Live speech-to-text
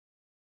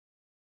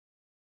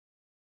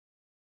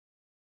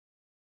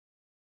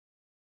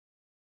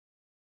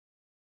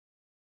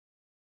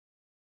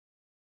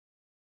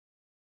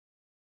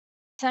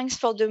thanks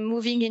for the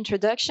moving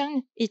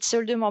introduction. It's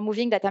all the more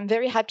moving that I'm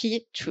very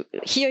happy to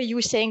hear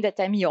you saying that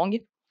I'm young.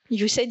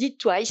 You said it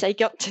twice, I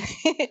can't.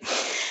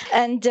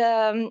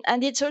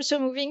 And it's also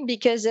moving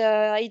because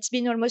it's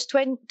been almost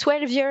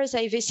 12 years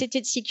I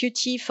visited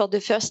CQT for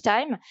the first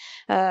time.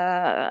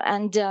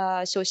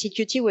 So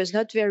CQT was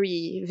not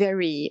very,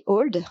 very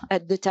old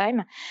at the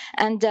time.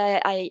 And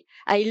I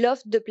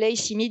loved the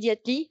place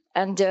immediately.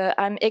 And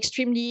I'm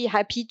extremely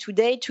happy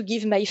today to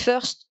give my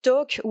first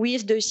talk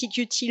with the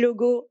CQT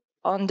logo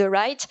on the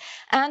right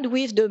and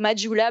with the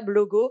Majulab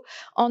logo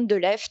on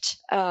the left.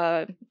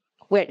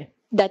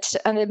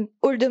 And I'm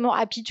all the more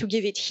happy to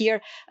give it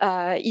here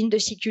in the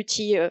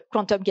CQT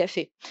Quantum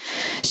Café.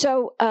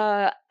 So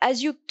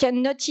as you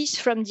can notice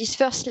from this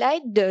first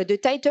slide, the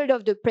title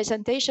of the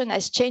presentation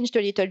has changed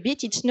a little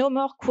bit. It's no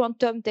more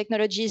Quantum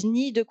Technologies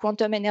need a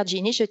Quantum Energy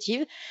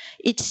Initiative.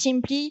 It's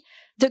simply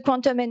the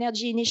Quantum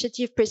Energy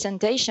Initiative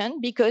presentation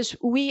because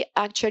we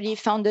actually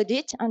founded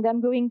it, and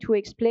I'm going to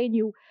explain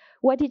you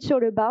what it's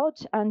all about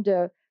and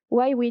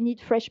why we need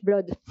fresh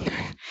blood.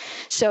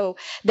 So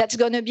that's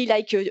going to be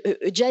like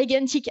a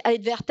gigantic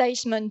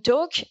advertisement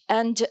talk,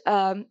 and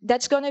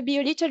that's going to be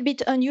a little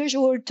bit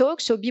unusual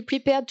talk, so be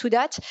prepared to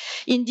that.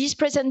 In this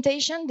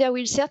presentation, there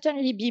will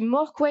certainly be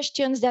more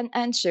questions than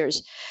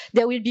answers.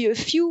 There will be a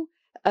few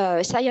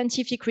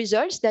scientific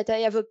results that I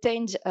have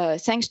obtained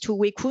thanks to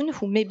Wei Kun,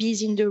 who maybe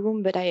is in the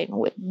room, but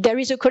there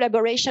is a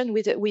collaboration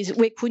with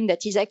Wei Kun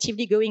that is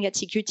actively going at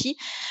CQT.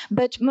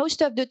 But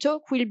most of the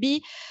talk will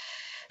be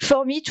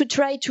for me to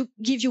try to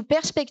give you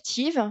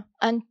perspective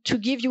and to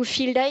give you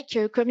feel like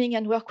coming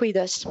and work with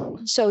us.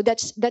 So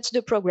that's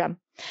the program.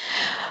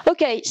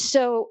 Okay,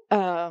 so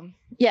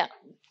yeah,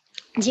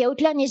 the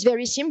outline is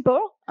very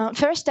simple.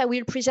 First, I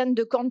will present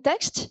the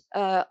context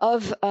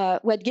of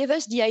what gave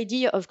us the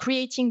idea of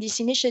creating this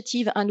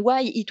initiative and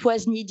why it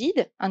was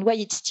needed and why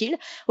it's still,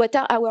 what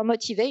are our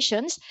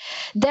motivations.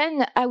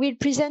 Then I will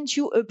present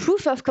you a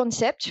proof of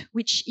concept,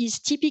 which is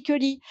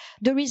typically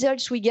the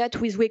results we get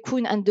with Wei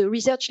Kun and the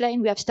research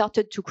line we have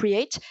started to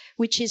create,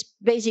 which is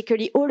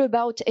basically all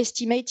about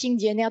estimating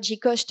the energy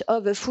cost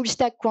of a full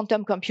stack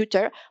quantum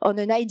computer on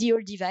an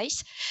ideal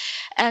device.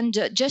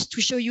 And just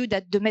to show you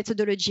that the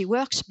methodology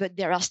works, but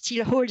there are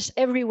still holes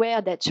everywhere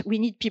that we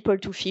need people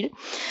to fill.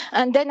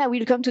 And then I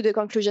will come to the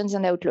conclusions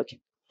and outlook.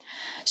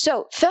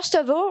 So first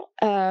of all,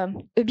 a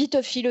bit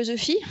of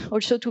philosophy,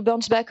 also to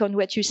bounce back on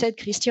what you said,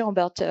 Christian,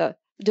 about the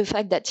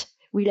fact that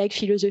we like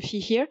philosophy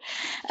here.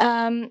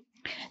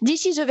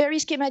 This is a very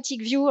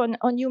schematic view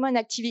on human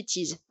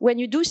activities. When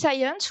you do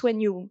science, when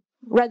you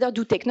rather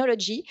do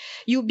technology,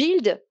 you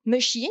build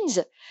machines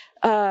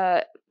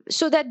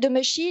so that the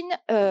machine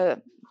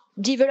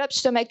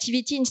develops some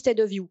activity instead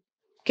of you.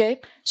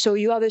 Okay, so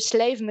you have a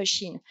slave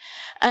machine,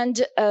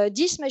 and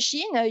this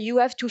machine you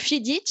have to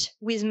feed it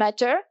with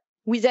matter,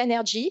 with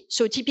energy,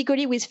 so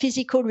typically with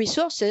physical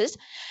resources,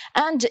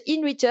 and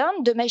in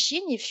return, the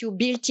machine, if you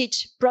built it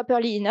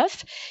properly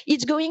enough,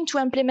 it's going to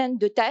implement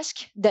the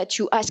task that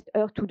you ask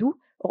her to do,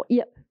 or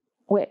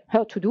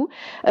her to do,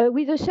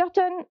 with a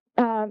certain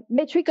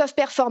metric of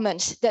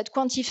performance that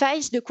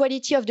quantifies the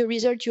quality of the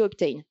result you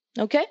obtain.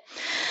 Okay,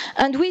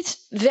 and with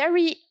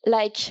very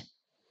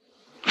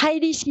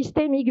highly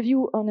systemic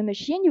view on a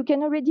machine, you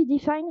can already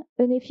define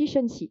an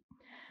efficiency.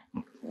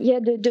 Yeah,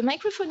 the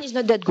microphone is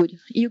not that good.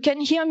 You can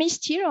hear me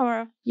still,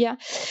 or yeah?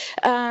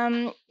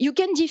 You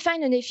can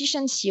define an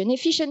efficiency. An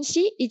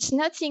efficiency, it's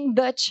nothing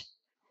but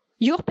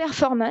your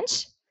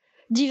performance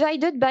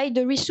divided by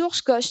the resource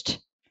cost,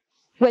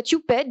 what you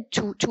paid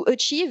to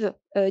achieve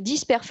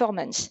this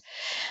performance.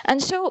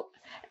 And so,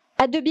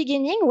 at the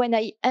beginning, when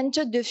I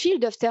entered the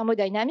field of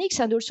thermodynamics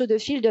and also the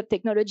field of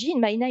technology, in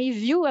my naive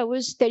view, I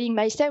was telling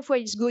myself, well,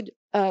 it's good.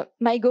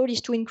 My goal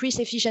is to increase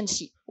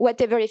efficiency.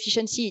 Whatever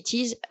efficiency it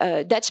is,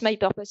 that's my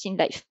purpose in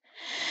life.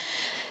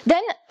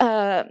 Then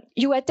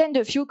you attend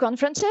a few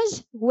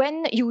conferences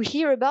when you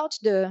hear about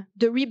the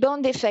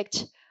rebound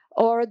effect,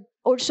 or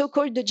also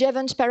called the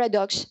Jevons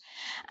paradox.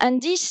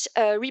 And this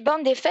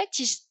rebound effect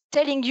is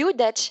telling you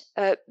that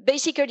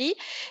basically,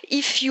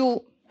 if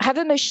you have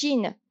a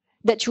machine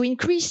that you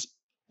increase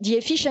the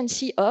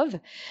efficiency of,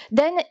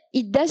 then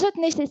it doesn't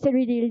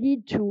necessarily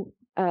lead to...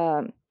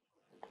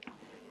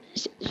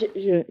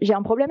 J'ai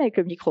un problème avec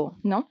le micro,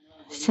 non?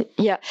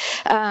 Yeah.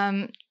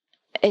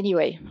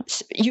 Anyway,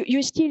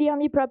 you still hear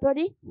me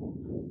properly?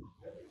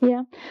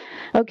 Yeah.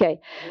 Okay.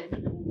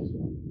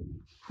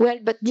 Well,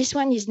 but this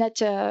one is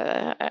not.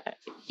 Well,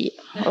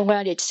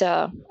 it's.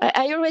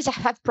 I always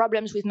have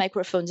problems with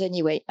microphones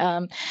anyway.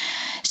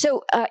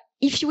 So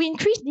if you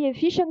increase the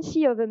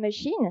efficiency of a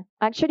machine,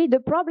 actually the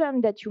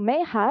problem that you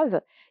may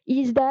have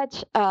is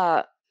that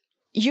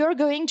you're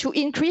going to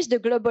increase the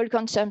global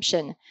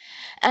consumption,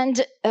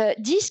 and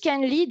this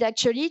can lead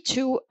actually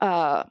to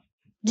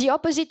the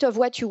opposite of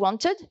what you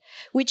wanted,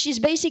 which is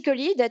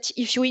basically that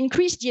if you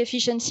increase the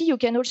efficiency, you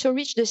can also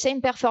reach the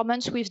same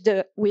performance with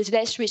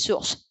less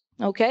resource.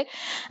 Okay,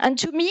 and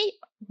to me,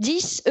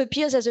 this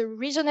appears as a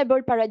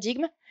reasonable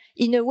paradigm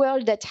in a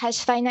world that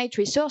has finite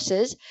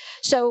resources.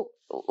 So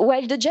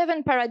while the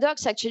Jevons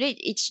paradox, actually,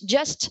 it's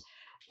just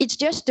it's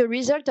just the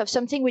result of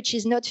something which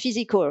is not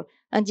physical.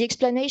 And the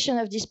explanation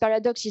of this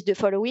paradox is the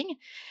following.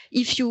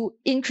 If you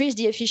increase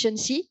the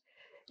efficiency,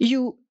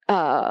 you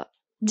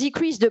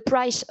decrease the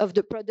price of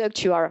the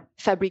product you are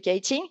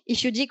fabricating.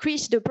 If you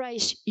decrease the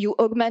price, you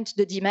augment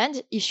the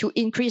demand. If you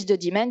increase the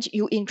demand,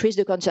 you increase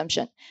the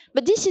consumption.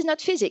 But this is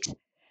not physics.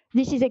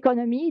 This is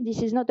economy.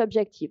 This is not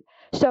objective.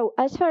 So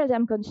as far as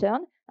I'm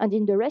concerned, and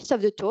in the rest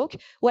of the talk,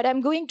 what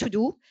I'm going to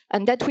do,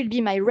 and that will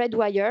be my red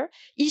wire,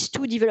 is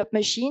to develop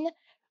machine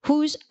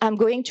whose I'm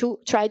going to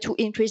try to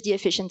increase the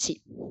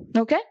efficiency.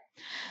 Okay?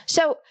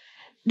 So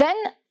then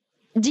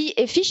the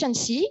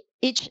efficiency,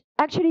 it's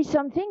actually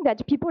something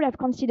that people have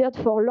considered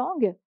for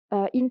long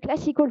in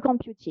classical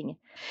computing.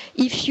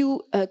 If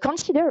you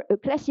consider a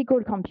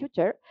classical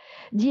computer,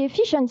 the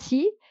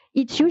efficiency,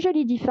 it's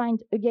usually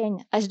defined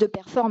again as the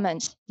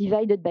performance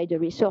divided by the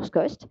resource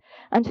cost.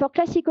 And for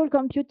classical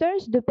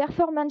computers, the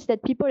performance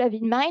that people have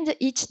in mind,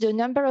 it's the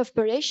number of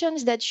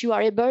operations that you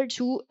are able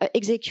to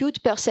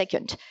execute per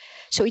second.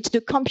 So it's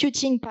the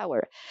computing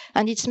power.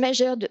 And it's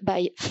measured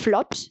by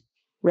flops,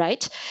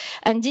 right?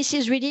 And this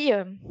is really,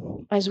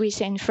 as we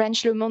say in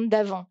French, le monde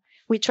d'avant.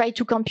 We try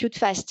to compute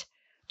fast,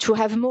 to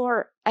have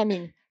more,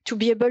 to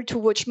be able to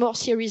watch more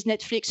series,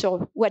 Netflix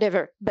or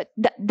whatever. But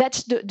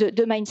that's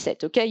the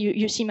mindset, okay?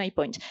 You see my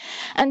point.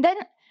 And then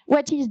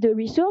what is the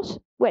resource?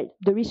 Well,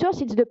 the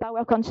resource is the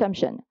power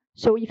consumption.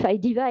 So if I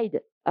divide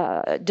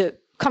the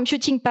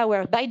computing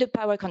power by the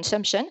power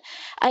consumption,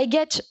 I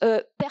get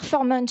a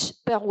performance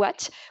per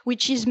watt,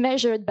 which is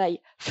measured by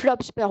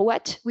flops per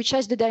watt, which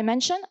has the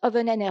dimension of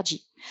an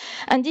energy.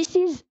 And this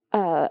is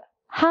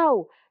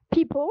how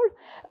people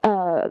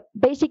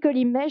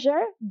basically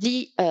measure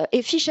the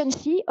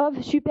efficiency of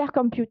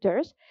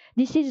supercomputers.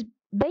 This is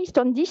based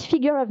on this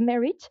figure of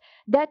merit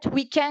that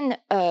we can,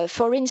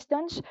 for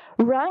instance,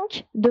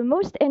 rank the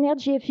most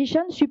energy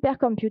efficient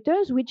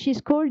supercomputers, which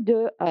is called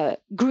the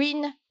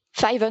Green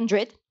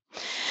 500.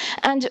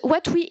 And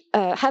what we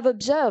have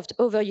observed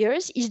over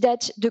years is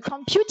that the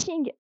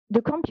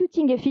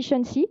computing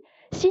efficiency,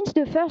 since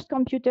the first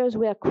computers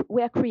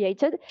were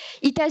created,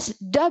 it has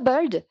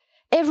doubled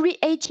every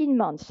 18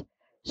 months.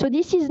 So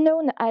this is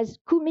known as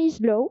Kumi's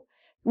law,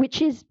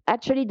 which is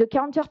actually the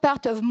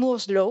counterpart of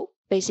Moore's law,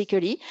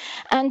 basically.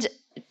 And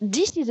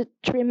this is a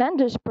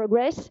tremendous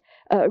progress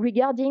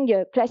regarding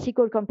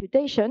classical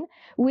computation,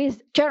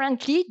 with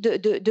currently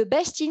the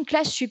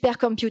best-in-class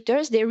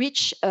supercomputers, they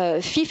reach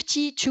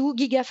 52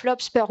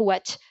 gigaflops per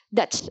watt.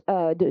 That's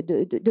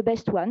the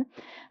best one,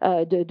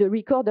 the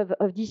record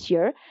of this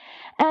year.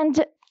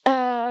 And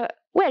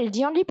well,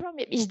 the only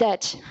problem is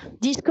that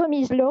this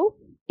Kumi's law,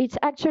 it's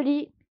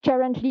actually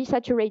currently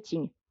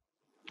saturating.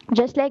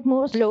 Just like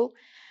Moore's law,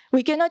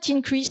 we cannot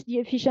increase the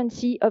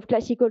efficiency of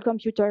classical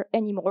computer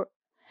anymore.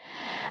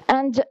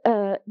 And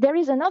there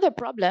is another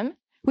problem,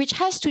 which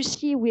has to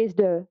see with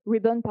the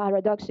ribbon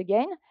paradox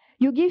again.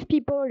 You give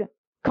people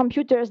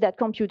computers that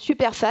compute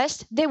super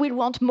fast, they will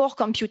want more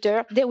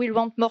computer,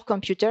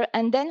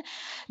 and then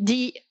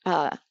the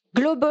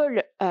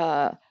global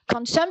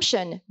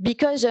consumption,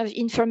 because of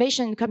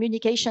information and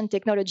communication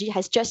technology,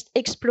 has just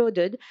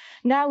exploded.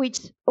 Now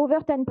it's over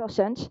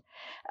 10%,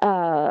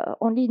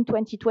 only in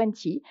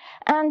 2020.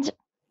 And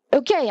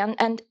okay,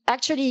 and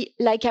actually,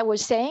 like I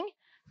was saying,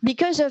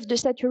 because of the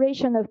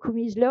saturation of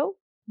Kumi's law,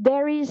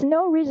 there is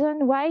no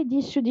reason why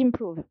this should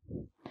improve.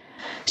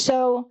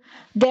 So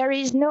there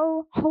is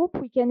no hope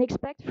we can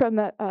expect from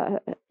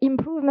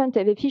improvement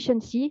of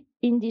efficiency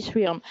in this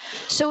realm.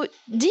 So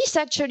this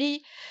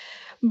actually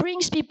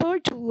brings people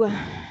to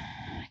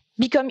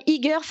become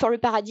eager for a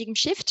paradigm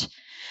shift.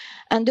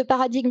 And the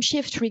paradigm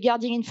shift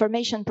regarding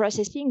information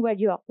processing, well,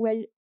 you are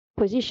well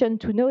positioned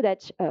to know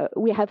that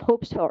we have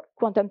hopes for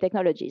quantum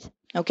technologies,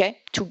 okay,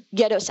 to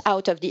get us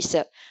out of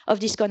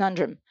this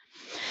conundrum.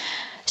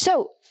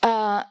 So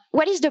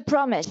what is the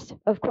promise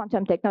of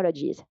quantum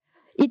technologies?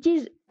 It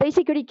is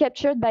basically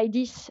captured by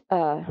this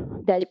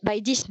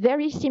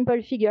very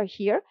simple figure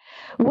here,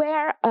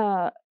 where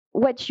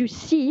what you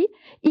see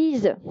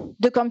is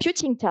the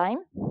computing time,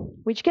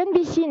 which can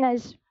be seen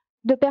as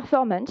the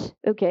performance,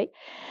 okay,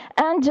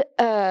 and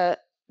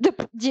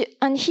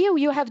and here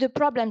you have the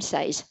problem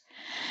size.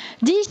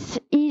 This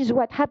is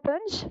what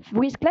happens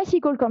with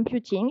classical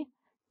computing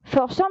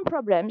for some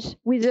problems,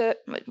 with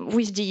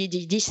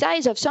the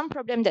size of some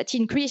problem that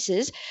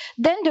increases,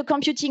 then the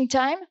computing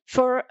time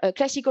for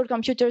classical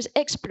computers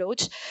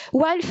explodes,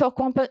 while for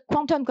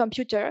quantum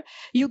computer,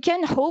 you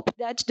can hope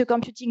that the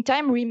computing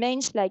time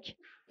remains like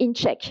in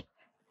check,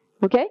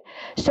 okay?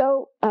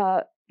 So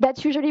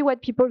that's usually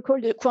what people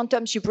call the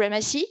quantum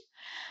supremacy,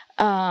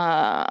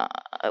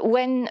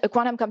 when a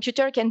quantum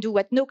computer can do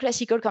what no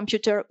classical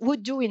computer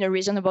would do in a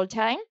reasonable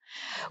time,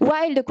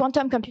 while the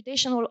quantum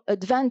computational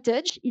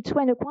advantage, it's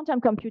when a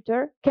quantum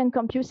computer can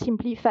compute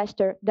simply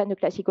faster than a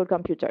classical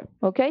computer,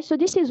 okay? So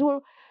this is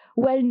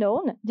well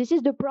known. This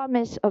is the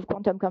promise of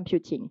quantum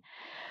computing.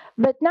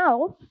 But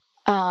now,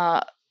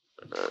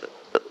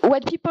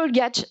 what people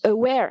get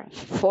aware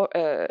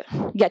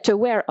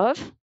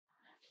of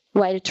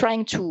while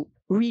trying to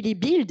really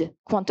build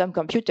quantum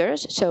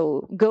computers,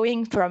 so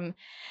going from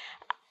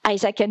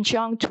Isaac and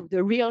Chung to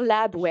the real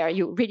lab where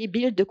you really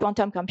build the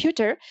quantum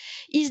computer,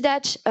 is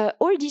that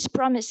all these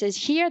promises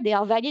here, they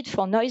are valid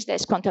for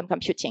noiseless quantum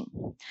computing.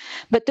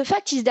 But the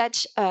fact is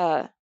that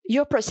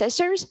your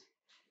processors,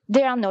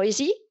 they are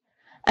noisy.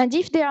 And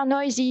if they are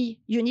noisy,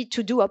 you need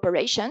to do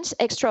operations,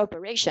 extra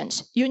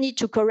operations. You need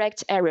to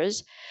correct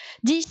errors.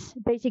 This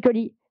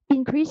basically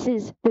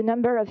increases the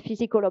number of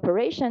physical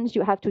operations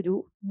you have to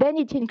do. Then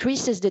it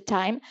increases the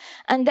time.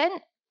 And then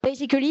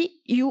basically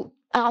you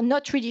are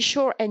not really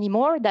sure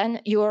anymore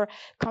than your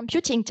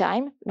computing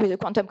time with a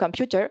quantum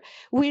computer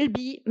will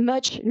be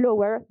much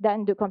lower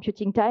than the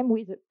computing time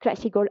with a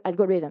classical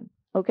algorithm.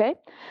 Okay?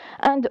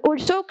 And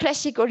also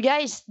classical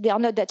guys, they are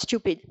not that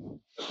stupid.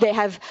 They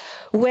have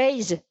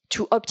ways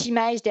to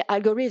optimize their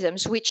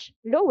algorithms, which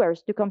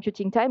lowers the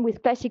computing time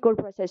with classical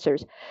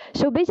processors.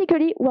 So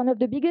basically, one of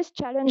the biggest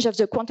challenges of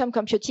the quantum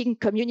computing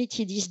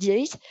community these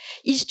days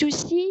is to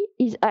see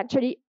is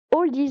actually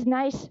all these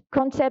nice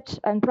concepts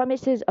and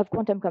promises of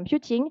quantum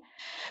computing,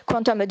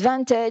 quantum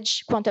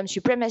advantage, quantum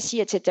supremacy,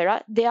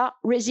 etc., they are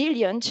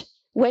resilient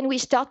when we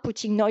start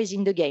putting noise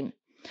in the game.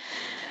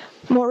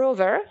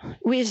 Moreover,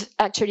 with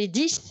actually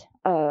this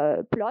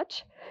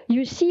plot,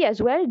 you see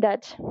as well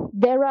that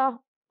there are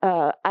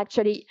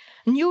actually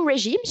new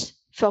regimes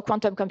for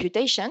quantum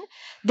computation.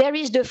 There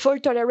is the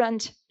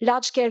fault-tolerant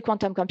large-scale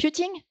quantum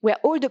computing, where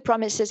all the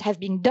promises have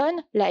been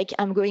done, like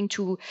I'm going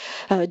to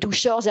do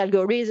Shor's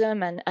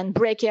algorithm and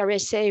break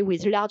RSA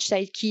with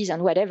large-size keys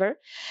and whatever.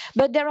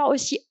 But there are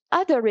also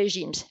other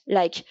regimes,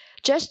 like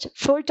just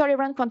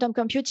fault-tolerant quantum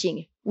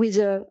computing with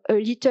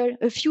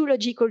a few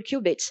logical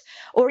qubits,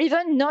 or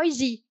even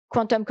noisy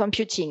quantum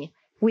computing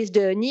with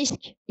the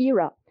NISQ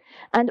era.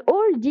 And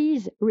all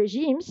these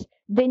regimes,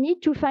 they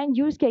need to find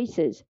use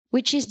cases,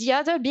 which is the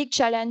other big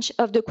challenge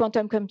of the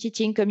quantum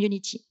computing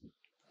community.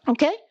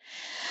 Okay?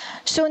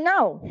 So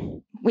now,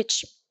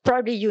 which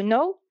probably you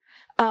know,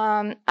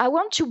 I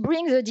want to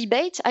bring the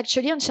debate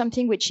actually on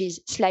something which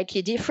is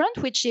slightly different,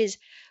 which is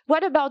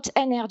what about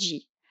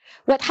energy?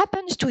 What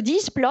happens to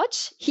these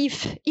plots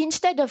if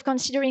instead of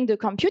considering the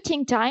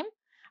computing time,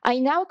 I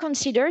now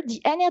consider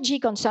the energy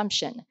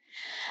consumption?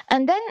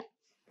 And then,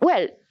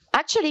 well,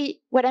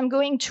 actually, what I'm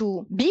going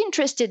to be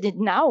interested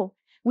in now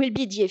will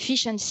be the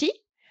efficiency,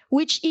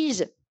 which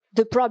is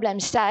the problem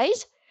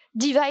size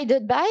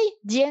divided by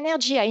the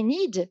energy I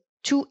need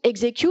to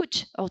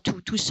execute or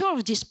to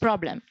solve this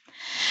problem.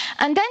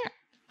 And then,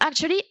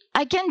 actually,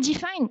 I can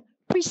define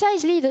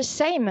precisely the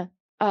same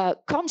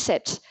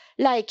concepts,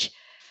 like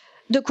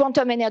the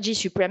quantum energy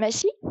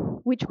supremacy,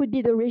 which would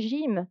be the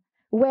regime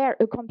where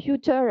a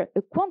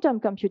quantum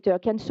computer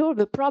can solve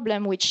a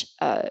problem which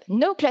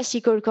no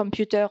classical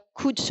computer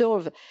could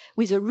solve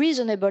with a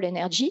reasonable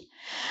energy,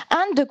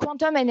 and the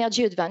quantum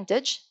energy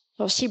advantage,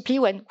 or simply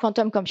when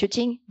quantum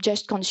computing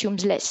just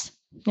consumes less.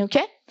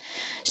 Okay?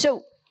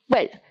 So,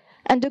 well,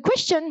 and the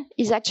question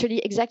is actually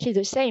exactly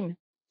the same.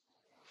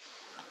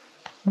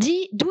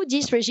 Do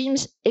these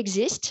regimes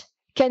exist?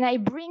 Can I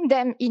bring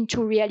them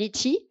into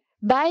reality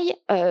by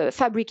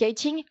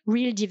fabricating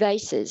real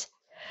devices?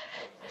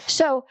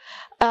 So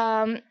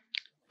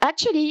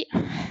actually,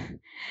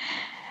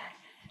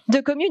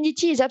 the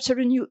community is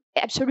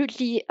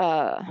absolutely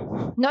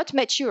not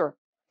mature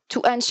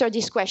to answer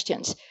these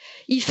questions.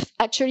 If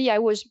actually I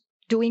was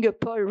doing a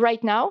poll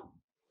right now,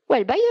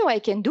 well, by the way, I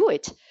can do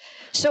it.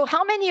 So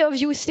how many of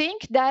you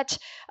think that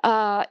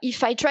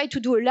if I try to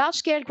do a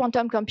large-scale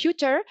quantum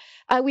computer,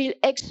 I will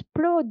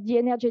explode the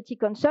energetic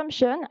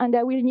consumption and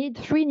I will need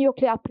 3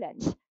 nuclear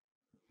plants?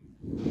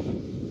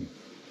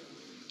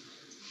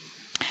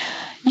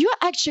 You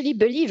are actually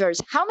believers.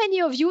 How many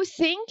of you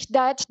think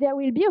that there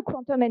will be a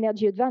quantum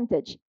energy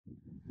advantage?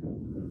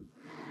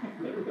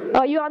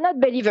 Oh, you are not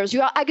believers.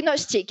 You are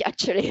agnostic,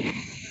 actually.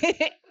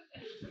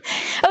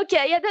 Okay,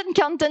 I hadn't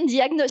counted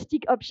the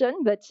agnostic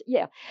option, but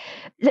yeah.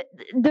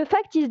 The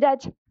fact is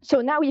that, so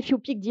now if you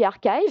pick the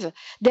archive,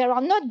 there are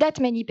not that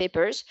many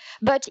papers,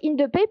 but in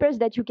the papers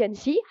that you can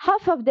see,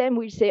 half of them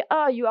will say,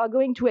 oh, you are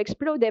going to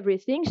explode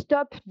everything,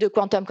 stop the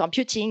quantum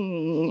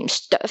computing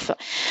stuff.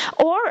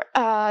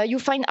 Or you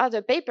find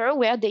other paper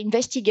where they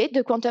investigate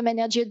the quantum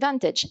energy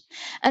advantage.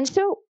 And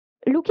so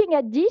looking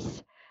at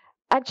this,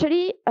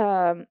 actually,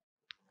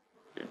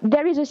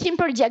 there is a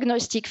simple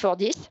diagnostic for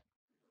this.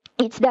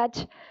 It's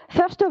that,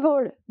 first of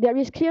all, there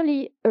is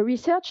clearly a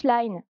research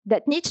line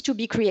that needs to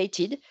be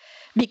created,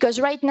 because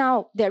right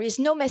now there is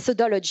no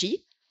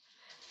methodology.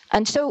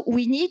 And so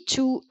we need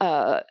to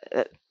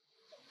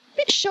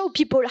show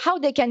people how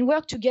they can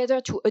work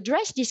together to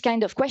address this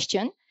kind of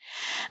question.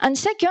 And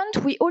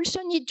second, we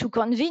also need to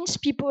convince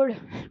people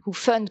who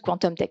fund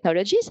quantum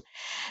technologies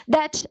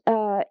that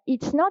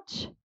it's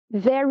not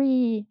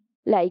very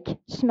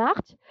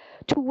smart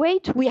to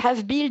wait we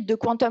have built the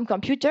quantum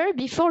computer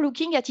before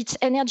looking at its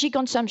energy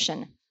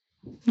consumption.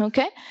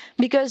 Okay?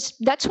 Because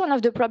that's one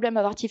of the problems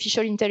of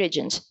artificial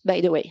intelligence, by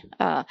the way.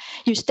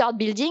 You start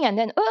building and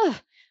then, oh,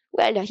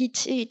 well,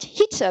 it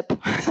heats up.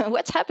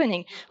 What's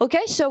happening?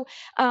 Okay? So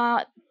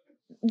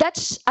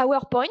that's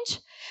our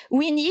point.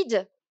 We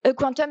need a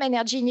quantum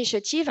energy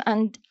initiative,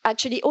 and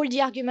actually all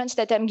the arguments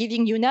that I'm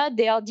giving you now,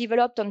 they are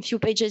developed on a few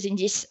pages in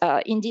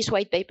this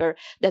white paper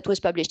that was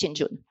published in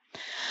June.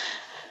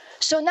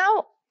 So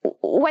now,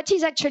 what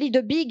is actually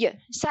the big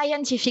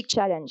scientific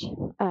challenge,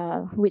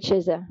 which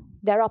is,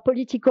 there are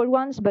political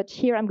ones, but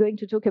here I'm going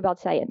to talk about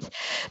science.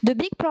 The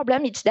big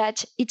problem is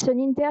that it's an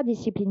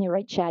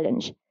interdisciplinary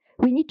challenge.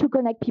 We need to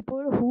connect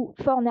people who,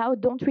 for now,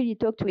 don't really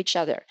talk to each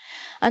other.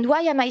 And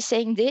why am I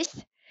saying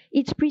this?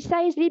 It's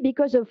precisely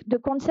because of the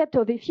concept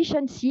of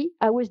efficiency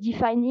I was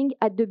defining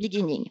at the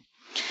beginning.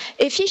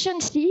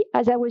 Efficiency,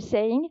 as I was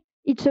saying,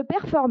 it's a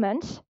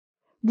performance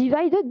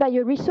divided by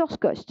a resource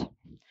cost.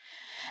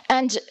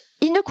 And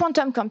in a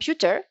quantum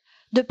computer,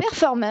 the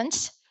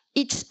performance,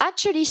 it's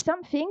actually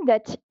something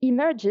that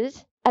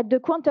emerges at the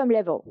quantum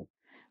level.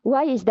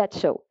 Why is that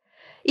so?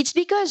 It's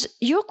because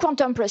your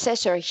quantum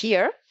processor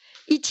here,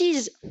 it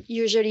is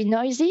usually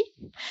noisy,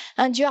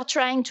 and you are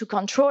trying to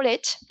control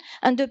it.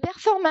 And the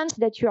performance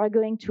that you are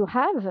going to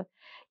have,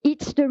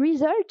 it's the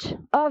result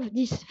of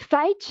this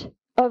fight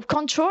of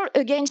control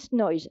against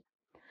noise.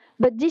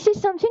 But this is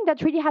something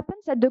that really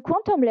happens at the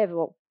quantum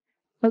level,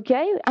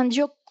 okay? And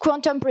your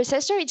quantum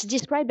processor, it's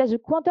described as a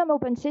quantum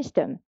open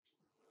system,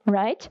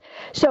 right?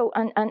 So,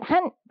 and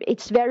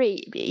it's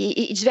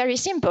very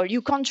simple.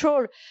 You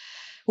control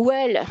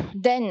well,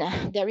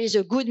 then there is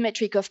a good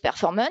metric of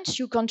performance.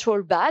 You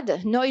control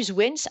bad, noise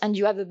wins, and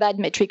you have a bad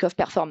metric of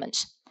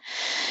performance.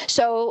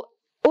 So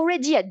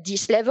already at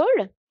this level,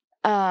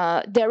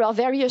 there are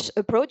various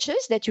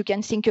approaches that you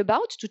can think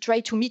about to try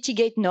to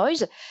mitigate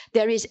noise.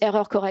 There is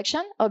error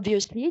correction,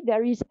 obviously.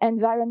 There is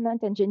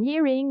environment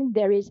engineering.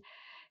 There is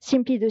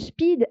simply the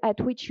speed at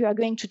which you are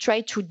going to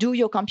try to do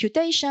your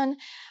computation.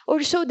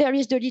 Also, there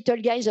is the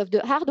little guys of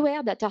the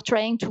hardware that are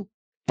trying to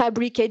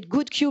fabricate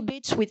good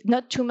qubits with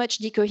not too much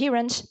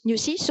decoherence, you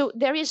see? So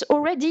there is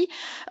already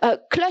a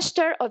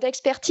cluster of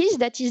expertise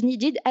that is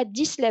needed at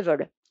this level,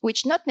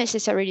 which not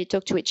necessarily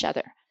talk to each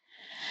other.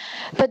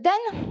 But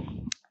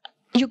then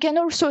you can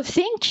also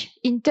think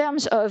in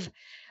terms of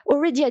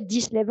already at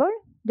this level,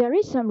 there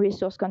is some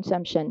resource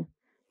consumption,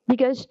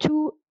 because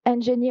to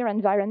engineer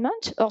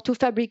environment or to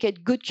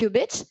fabricate good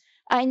qubits,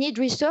 I need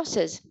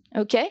resources,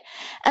 okay?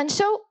 And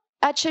so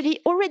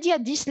actually already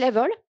at this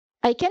level,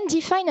 I can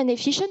define an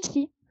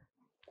efficiency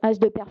as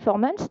the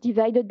performance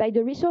divided by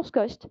the resource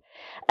cost.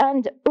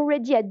 And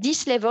already at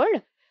this level,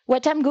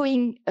 what I'm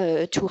going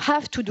to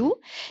have to do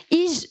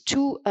is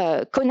to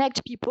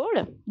connect people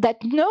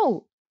that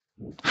know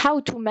how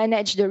to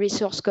manage the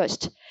resource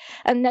cost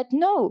and that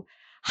know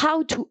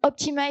how to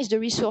optimize the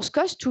resource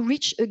cost to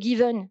reach a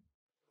given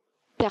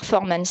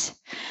performance.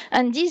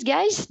 And these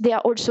guys, they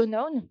are also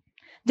known.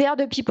 They are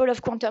the people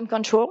of quantum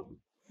control.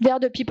 They are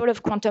the people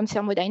of quantum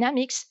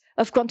thermodynamics,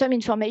 of quantum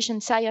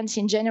information science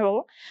in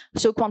general,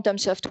 so quantum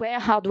software,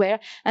 hardware,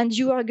 and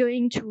you are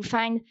going to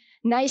find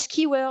nice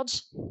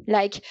keywords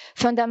like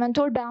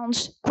fundamental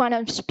bounds,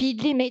 quantum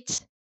speed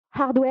limits,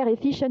 hardware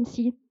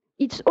efficiency.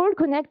 It's all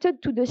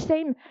connected to the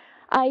same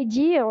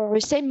idea or the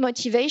same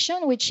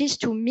motivation, which is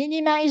to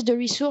minimize the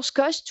resource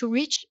cost to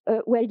reach a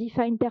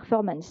well-defined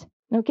performance.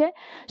 Okay,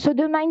 so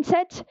the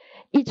mindset,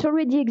 it's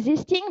already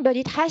existing, but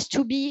it has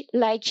to be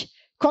like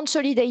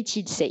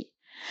consolidated, say.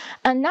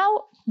 And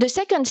now the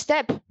second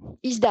step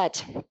is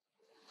that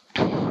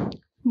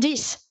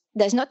this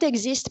does not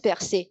exist per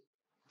se.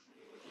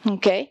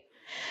 Okay,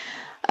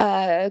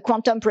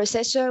 quantum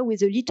processor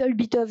with a little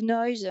bit of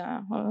noise,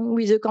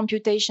 with a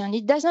computation,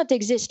 it does not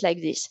exist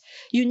like this.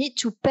 You need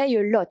to pay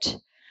a lot,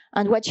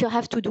 and what you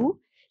have to do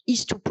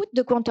is to put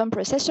the quantum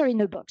processor in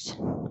a box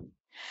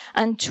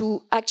and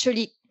to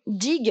actually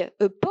dig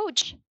a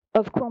pouch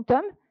of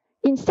quantum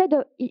inside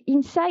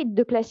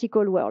the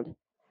classical world.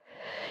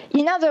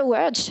 In other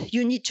words,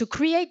 you need to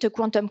create a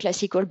quantum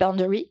classical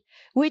boundary,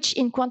 which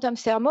in quantum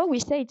thermo, we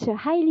say it's a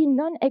highly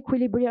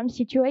non-equilibrium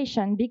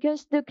situation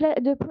because the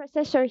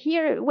processor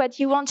here, what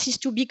he wants is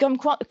to become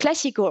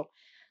classical.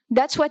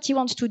 That's what he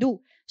wants to do.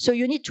 So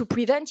you need to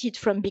prevent it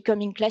from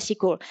becoming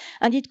classical.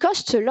 And it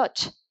costs a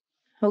lot.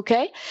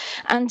 Okay,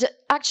 and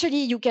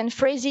actually you can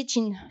phrase it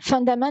in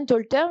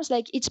fundamental terms,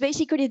 like it's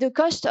basically the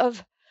cost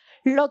of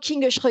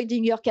locking a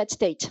Schrödinger cat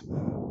state.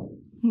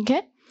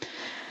 Okay,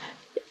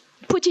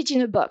 put it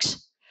in a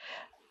box.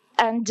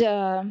 And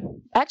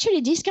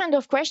actually this kind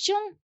of question,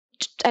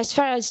 as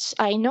far as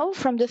I know,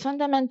 from the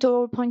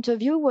fundamental point of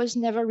view, was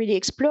never really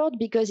explored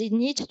because it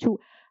needs to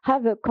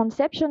have a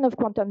conception of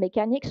quantum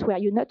mechanics where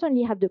you not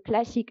only have the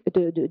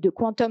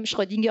quantum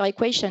Schrödinger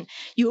equation,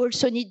 you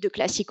also need the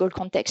classical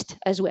context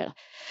as well.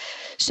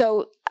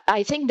 So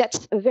I think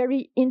that's a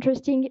very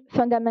interesting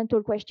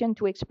fundamental question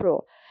to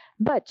explore.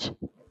 But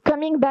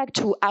coming back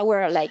to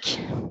our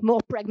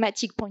more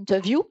pragmatic point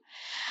of view,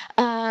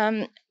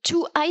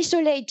 to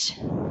isolate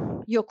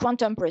your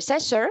quantum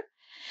processor,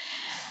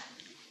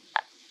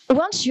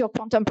 once your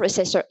quantum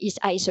processor is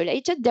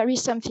isolated, there is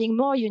something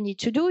more you need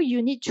to do.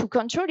 You need to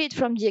control it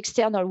from the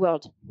external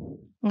world.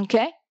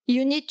 Okay?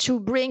 you need to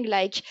bring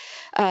like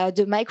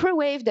the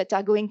microwave that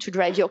are going to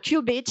drive your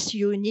qubits.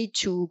 You need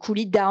to cool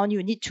it down.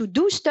 You need to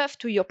do stuff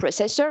to your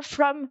processor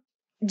from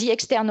the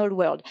external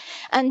world.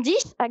 And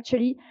this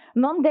actually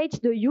mandates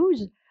the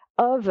use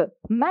of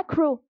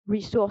macro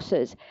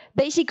resources.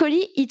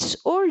 Basically, it's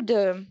all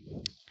the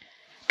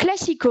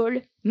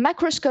classical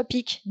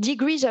macroscopic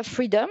degrees of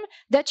freedom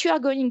that you are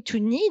going to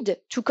need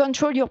to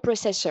control your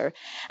processor.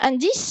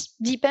 And this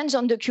depends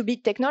on the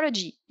qubit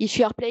technology. If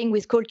you are playing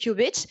with cold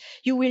qubits,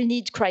 you will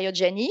need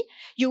cryogeny.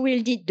 You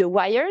will need the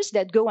wires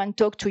that go and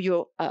talk to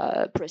your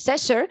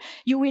processor.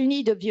 You will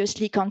need,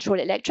 obviously, control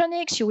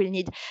electronics. You will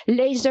need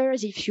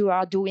lasers if you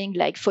are doing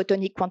like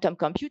photonic quantum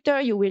computer.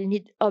 You will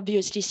need,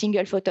 obviously,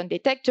 single photon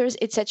detectors,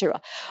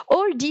 etc.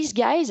 All these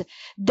guys,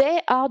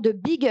 they are the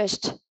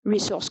biggest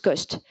resource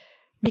cost,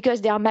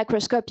 because they are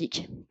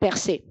macroscopic per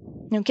se,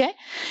 okay?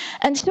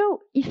 And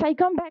so if I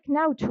come back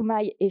now to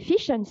my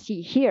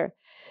efficiency here,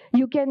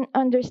 you can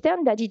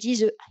understand that it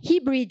is a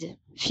hybrid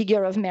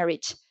figure of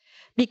merit,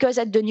 because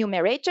at the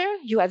numerator,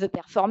 you have a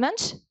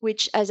performance,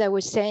 which, as I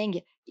was saying,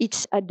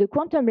 it's at the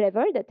quantum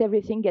level that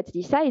everything gets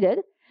decided.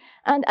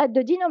 And at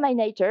the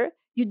denominator,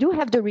 you do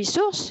have the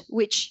resource,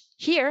 which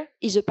here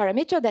is a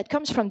parameter that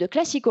comes from the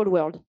classical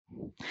world.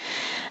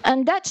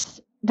 And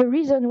that's the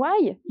reason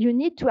why you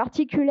need to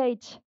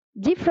articulate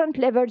different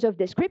levels of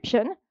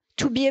description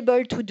to be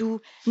able to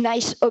do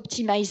nice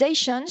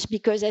optimizations,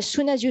 because as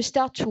soon as you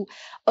start to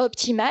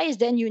optimize,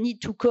 then you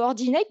need to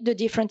coordinate the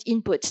different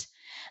inputs.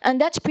 And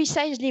that's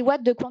precisely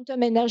what the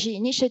Quantum Energy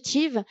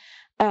Initiative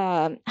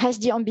has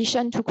the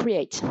ambition to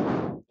create.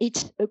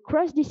 It's a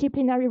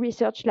cross-disciplinary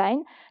research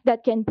line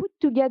that can put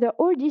together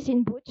all these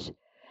inputs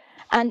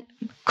and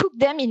cook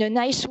them in a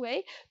nice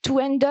way to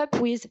end up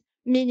with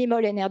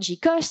minimal energy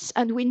costs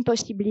and win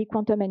possibly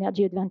quantum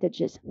energy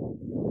advantages.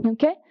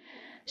 Okay?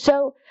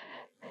 So,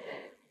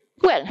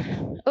 well,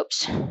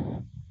 oops.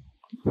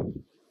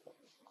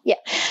 Yeah,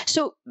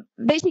 so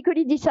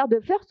basically these are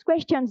the first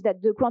questions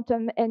that the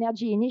Quantum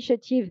Energy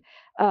Initiative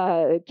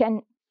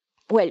can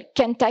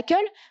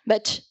tackle,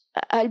 but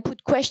I'll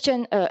put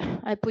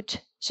I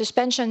put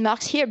suspension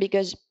marks here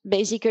because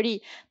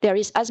basically there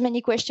is as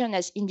many questions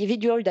as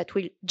individuals that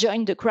will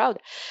join the crowd.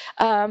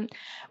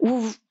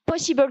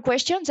 Possible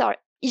questions are,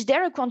 is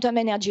there a quantum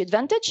energy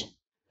advantage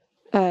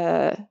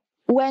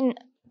when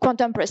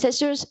quantum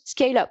processors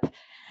scale up?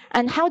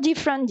 And how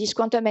different this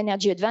quantum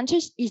energy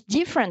advantage is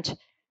different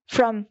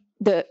from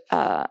the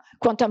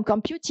quantum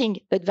computing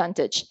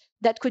advantage?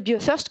 That could be a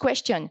first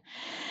question.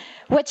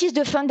 What is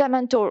the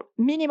fundamental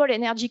minimal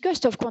energy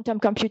cost of quantum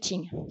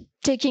computing,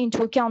 taking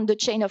into account the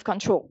chain of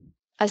control,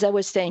 as I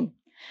was saying?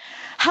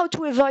 How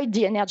to avoid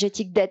the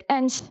energetic dead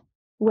ends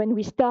when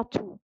we start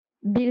to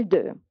build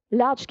a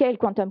large-scale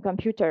quantum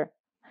computer?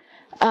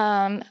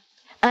 And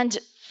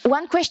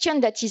one question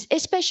that is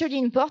especially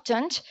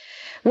important,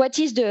 what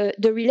is the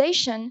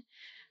relation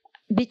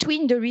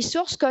between the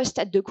resource cost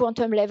at the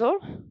quantum level,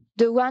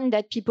 the one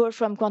that people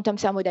from quantum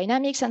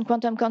thermodynamics and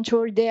quantum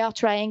control, they are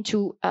trying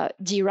to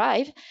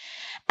derive,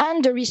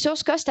 and the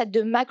resource cost at the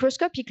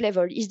macroscopic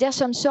level? Is there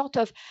some sort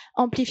of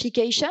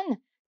amplification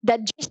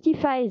that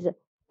justifies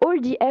all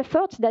the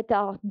efforts that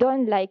are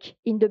done like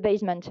in the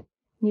basement?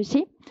 You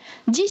see?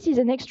 This is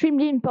an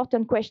extremely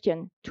important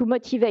question to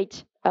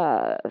motivate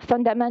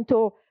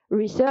fundamental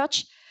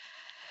research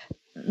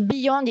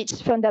beyond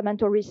its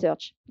fundamental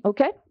research,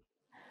 okay?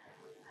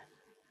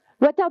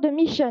 What are the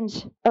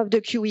missions of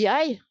the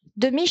QEI?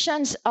 The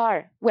missions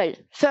are, well,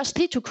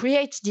 firstly, to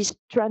create this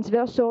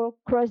transversal,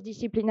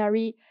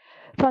 cross-disciplinary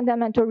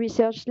fundamental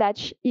research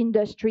 /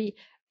 industry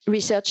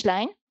research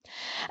line,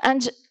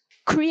 and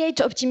create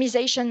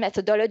optimization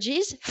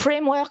methodologies,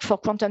 framework for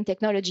quantum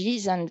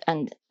technologies and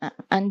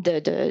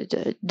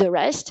the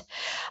rest,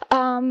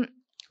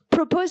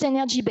 propose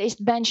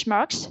energy-based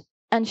benchmarks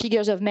and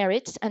figures of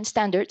merits and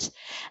standards.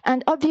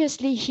 And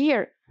obviously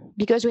here,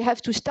 because we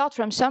have to start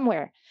from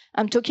somewhere,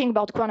 I'm talking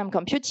about quantum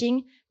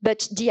computing,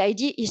 but the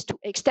idea is to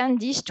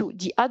extend this to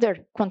the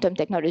other quantum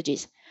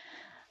technologies.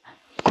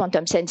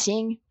 Quantum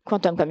sensing,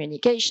 quantum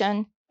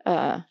communication,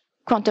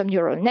 quantum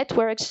neural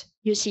networks.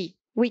 You see,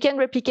 we can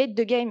replicate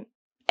the game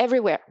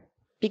everywhere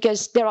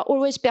because there are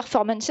always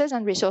performances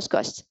and resource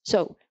costs.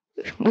 So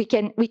we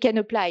can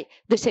apply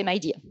the same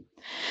idea.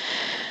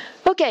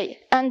 Okay,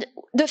 and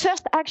the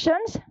first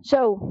actions.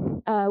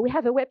 So we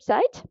have a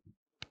website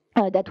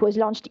that was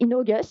launched in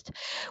August.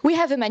 We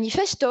have a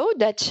manifesto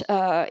that,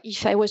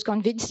 if I was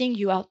convincing,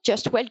 you are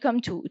just welcome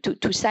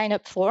to sign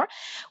up for.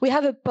 We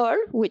have a poll,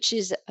 which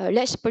is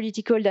less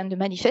political than the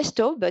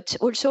manifesto, but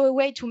also a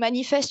way to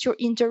manifest your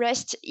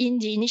interest in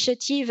the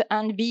initiative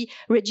and be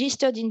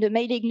registered in the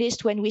mailing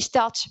list when we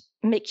start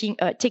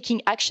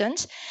taking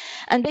actions.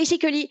 And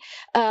basically,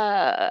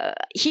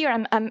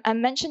 here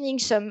I'm mentioning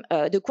some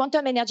the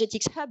quantum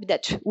energetics hub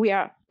that we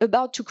are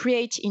about to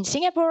create in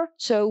Singapore.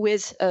 So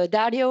with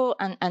Dario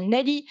and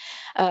Neel,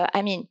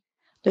 I mean,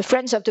 the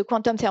friends of the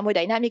quantum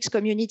thermodynamics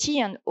community,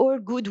 and all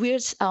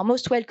goodwills are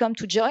most welcome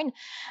to join.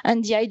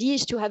 And the idea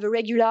is to have a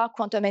regular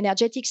quantum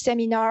energetics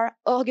seminar,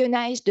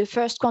 organize the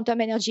first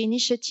quantum energy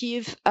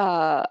initiative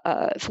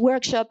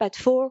workshop at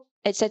 4,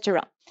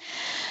 etc.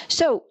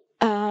 So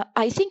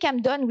I think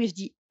I'm done with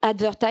the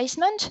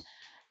advertisement.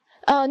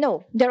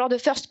 No, there are the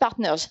first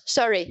partners,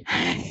 sorry.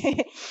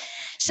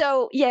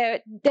 So yeah,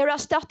 there are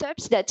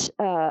startups that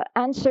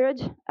answered.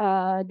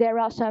 There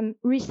are some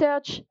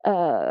research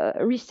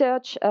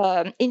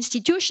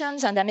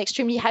institutions, and I'm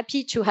extremely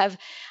happy to have.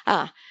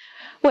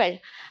 Well,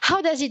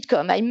 how does it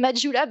come? I'm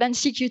Majulab and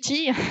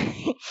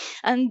CQT,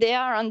 and they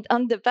are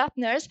on the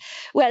partners.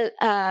 Well,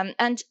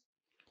 and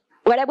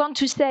what I want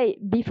to say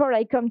before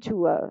I come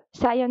to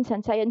science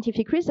and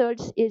scientific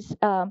results is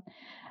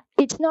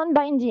it's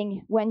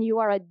non-binding when you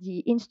are at the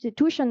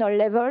institutional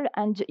level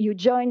and you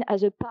join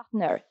as a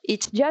partner.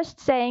 It's just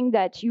saying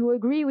that you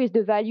agree with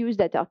the values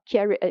that are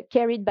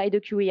carried by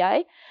the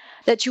QEI,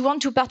 that you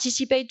want to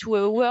participate to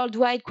a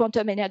worldwide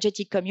quantum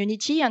energetic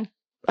community and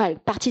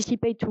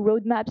participate to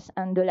roadmaps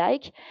and the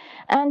like.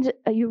 And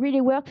you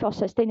really work for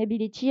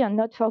sustainability and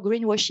not for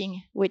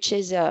greenwashing, which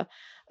is a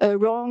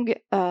wrong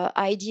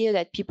idea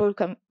that people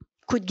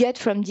could get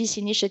from this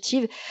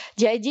initiative.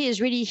 The idea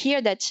is really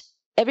here that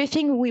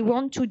everything we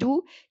want to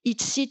do,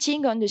 it's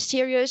sitting on the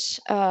serious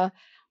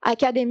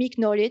academic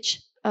knowledge.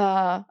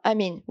 I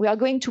mean, we are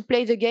going to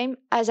play the game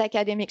as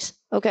academics.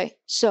 Okay,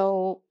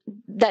 so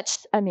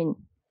that's, I mean,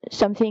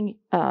 something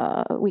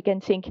we can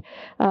think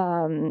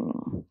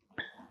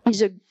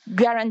is a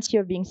guarantee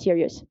of being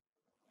serious.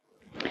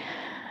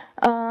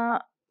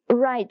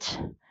 Right.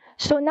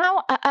 So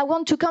now I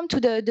want to come to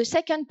the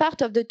second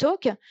part of the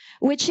talk,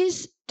 which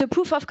is the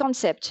proof of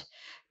concept.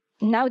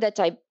 Now that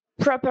I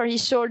properly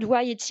solved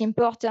why it's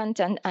important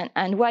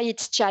and why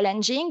it's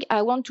challenging,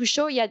 I want to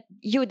show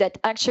you that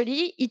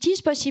actually it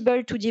is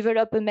possible to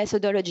develop a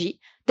methodology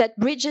that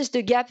bridges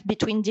the gap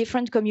between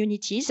different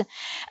communities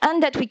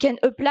and that we can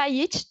apply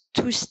it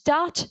to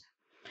start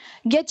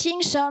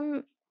getting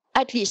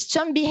at least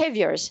some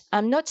behaviors.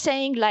 I'm not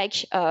saying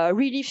like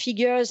really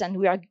figures and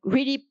we are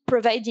really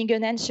providing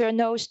an answer,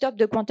 no, stop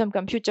the quantum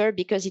computer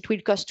because it will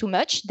cost too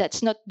much.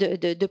 That's not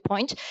the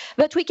point.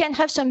 But we can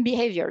have some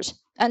behaviors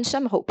and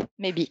some hope,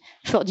 maybe,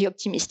 for the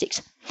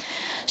optimistics.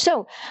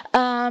 So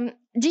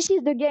this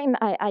is the game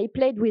I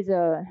played with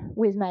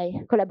my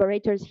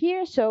collaborators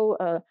here. So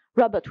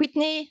Robert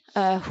Whitney,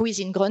 who is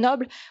in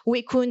Grenoble,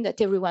 Wei Kun,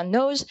 that everyone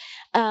knows,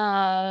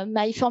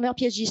 my former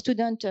PhD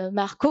student,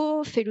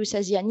 Marco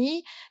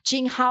Felusaziani,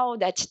 Jing Hao,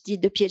 that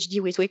did the PhD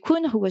with Wei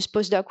Kun, who was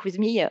postdoc with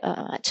me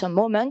at some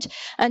moment,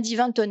 and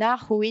Ivan Tonar,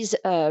 who is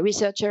a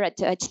researcher at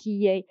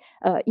CEA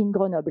in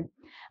Grenoble.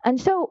 And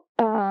so,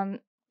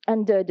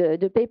 and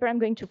the paper I'm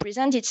going to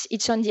present,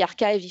 it's on the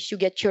archive if you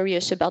get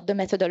curious about the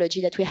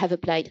methodology that we have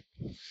applied.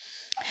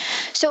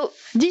 So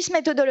this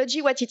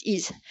methodology, what it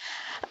is.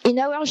 In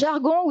our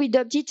jargon, we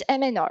dubbed it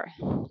MNR,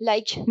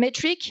 like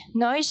metric,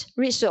 noise,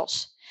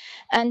 resource.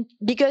 And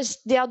because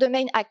they are the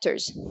main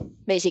actors,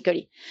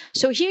 basically.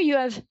 So here you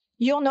have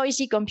your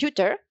noisy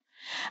computer.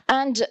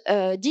 And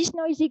this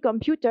noisy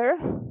computer,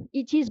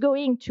 it is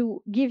going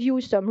to give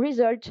you some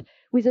result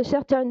with a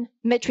certain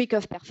metric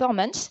of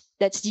performance.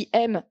 That's the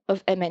M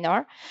of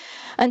MNR.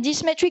 And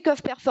this metric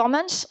of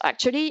performance,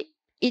 actually,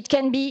 it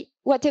can be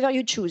whatever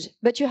you choose,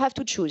 but you have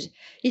to choose.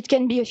 It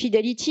can be a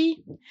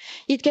fidelity.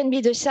 It can be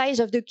the size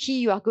of the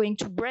key you are going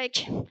to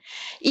break.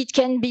 It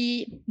can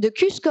be the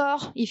Q-score,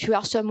 if you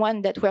are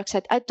someone that works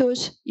at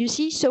Atos, you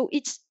see. So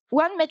it's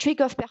one metric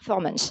of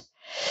performance.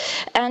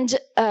 And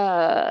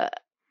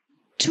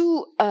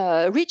to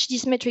reach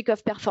this metric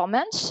of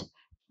performance,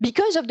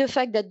 because of the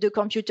fact that the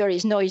computer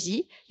is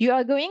noisy, you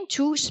are going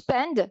to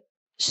spend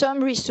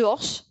some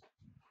resource,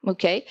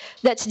 okay?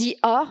 That's the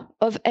R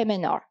of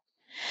MNR.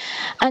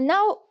 And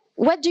now,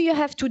 what do you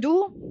have to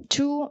do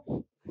to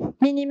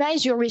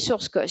minimize your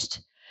resource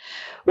cost?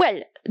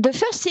 Well, the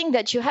first thing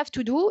that you have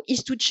to do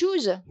is to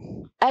choose,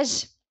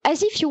 as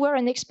if you were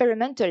an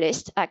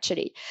experimentalist,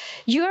 actually.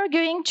 You are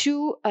going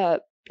to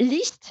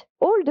list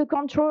all the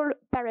control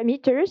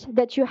parameters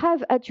that you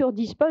have at your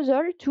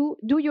disposal to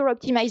do your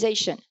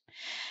optimization.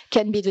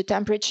 Can be the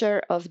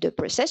temperature of the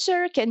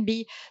processor, can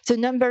be the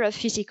number of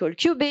physical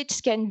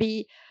qubits, can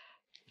be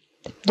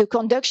the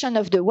conduction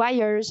of the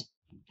wires.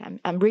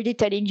 I'm really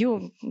telling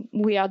you,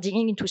 we are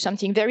digging into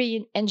something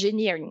very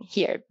engineering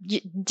here.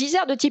 These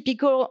are the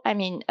typical, I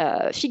mean,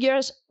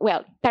 figures,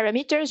 well,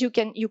 parameters you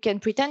can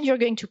pretend you're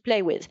going to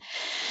play with.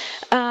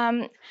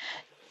 And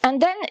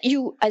then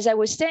you, as I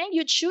was saying,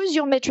 you choose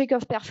your metric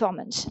of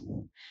performance.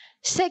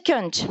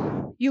 Second,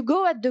 you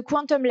go at the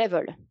quantum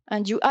level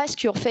and you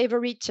ask your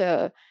favorite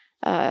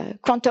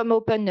quantum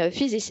open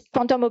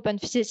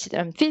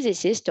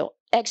physicist or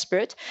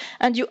expert,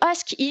 and you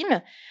ask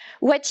him,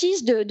 what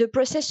is the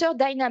processor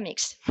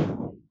dynamics?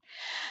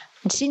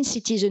 And since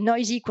it is a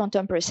noisy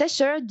quantum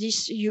processor,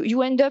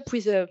 you end up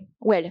with a,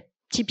 well,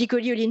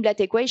 typically a Lindblad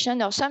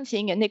equation or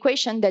something, an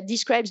equation that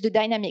describes the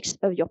dynamics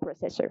of your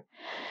processor,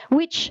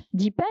 which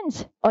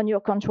depends on your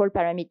control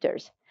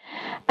parameters.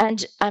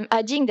 And I'm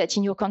adding that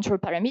in your control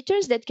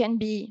parameters, that can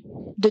be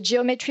the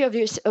geometry of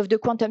the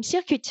quantum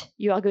circuit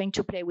you are going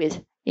to play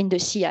with in the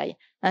CI.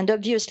 And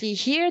obviously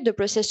here, the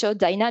processor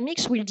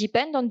dynamics will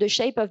depend on the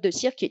shape of the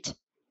circuit.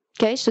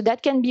 Okay, so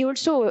that can be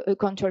also a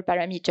control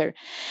parameter.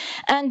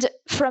 And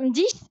from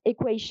this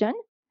equation,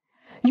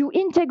 you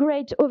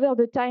integrate over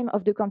the time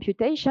of the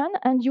computation,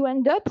 and you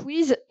end up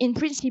with, in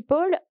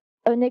principle,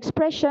 an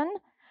expression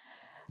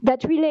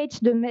that relates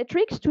the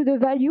metrics to the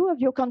value of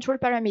your control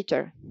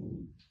parameter.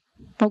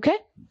 Okay?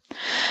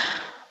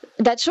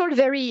 That's all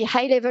very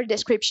high-level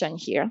description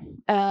here.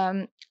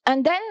 And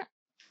then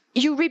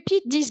you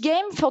repeat this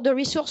game for the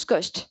resource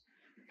cost.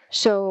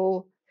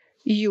 So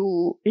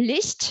you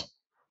list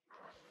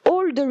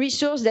all the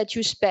resources that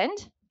you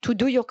spend to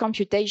do your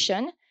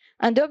computation,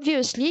 and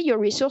obviously your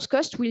resource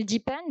cost will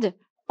depend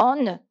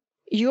on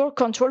your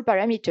control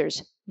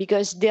parameters,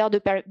 because they are the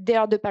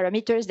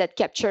parameters that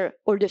capture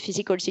all the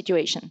physical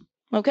situation.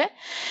 Okay?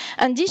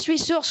 And this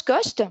resource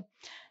cost,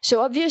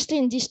 so obviously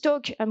in this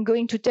talk, I'm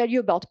going to tell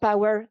you about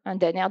power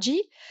and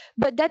energy,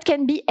 but that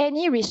can be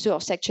any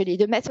resource actually.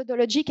 The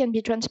methodology can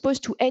be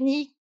transposed to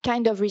any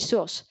kind of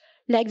resource,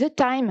 like the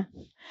time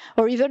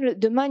or even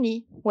the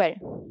money. Well,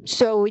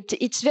 so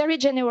it's very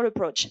general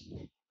approach.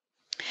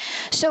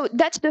 So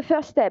that's the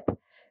first step,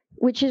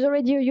 which is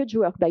already a huge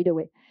work, by the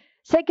way.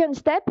 Second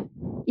step,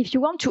 if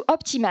you want to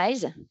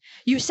optimize,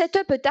 you set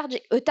up a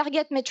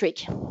target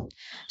metric.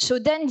 So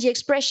then the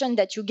expression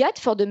that you get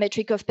for the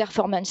metric of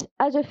performance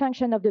as a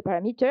function of the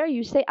parameter,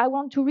 you say, I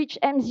want to reach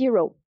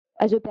M0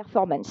 as a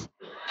performance.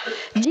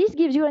 This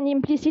gives you an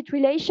implicit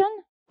relation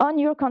on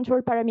your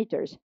control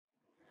parameters.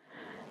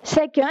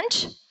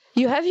 Second,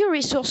 you have your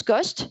resource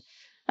cost,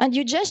 and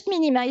you just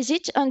minimize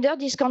it under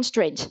this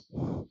constraint.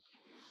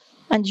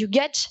 And you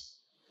get,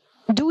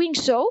 doing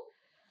so,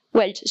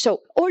 well,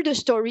 so all the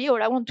story,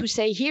 all I want to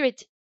say here,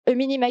 it's a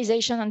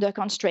minimization under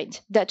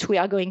constraint that we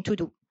are going to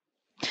do.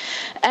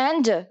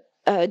 And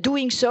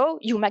doing so,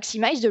 you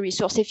maximize the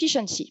resource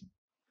efficiency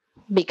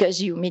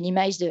because you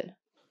minimize the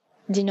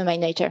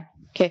denominator.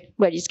 Okay,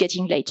 well, it's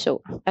getting late,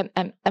 so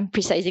I'm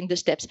precising the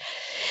steps.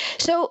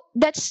 So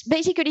that's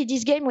basically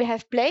this game we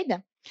have played.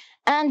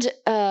 And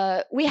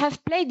we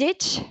have played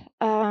it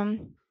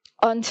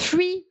on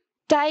 3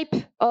 types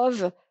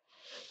of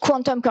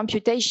quantum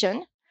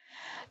computation.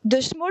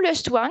 The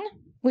smallest one,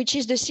 which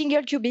is the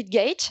single qubit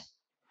gate,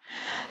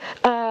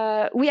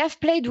 we have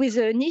played with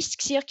a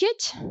NISQ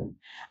circuit,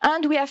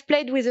 and we have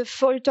played with a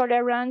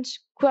fault-tolerant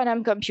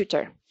quantum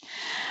computer.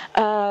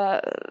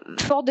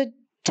 For the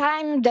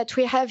time that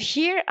we have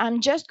here,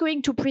 I'm just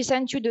going to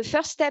present you the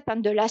first step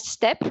and the last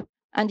step.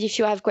 And if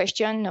you have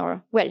questions,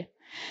 or, well,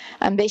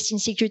 I'm based in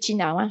CQT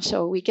now,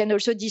 so we can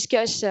also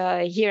discuss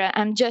here.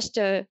 I'm just,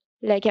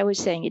 like I was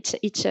saying,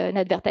 it's an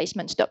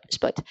advertisement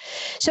spot.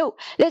 So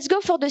let's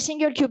go for the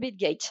single qubit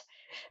gate.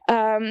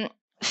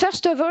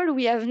 First of all,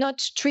 we have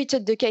not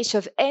treated the case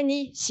of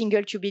any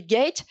single qubit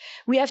gate.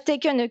 We have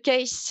taken a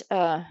case,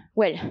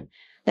 well,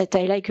 that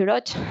I like a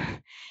lot.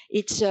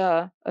 It's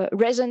a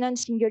resonant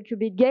single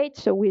qubit gate,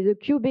 so with a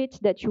qubit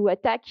that you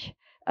attack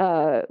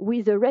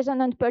with a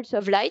resonant pulse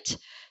of light.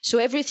 So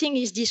everything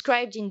is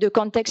described in the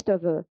context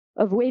of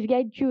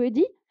waveguide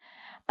QED.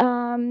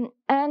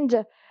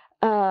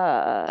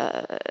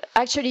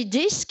 Actually,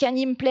 this can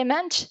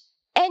implement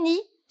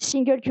any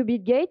single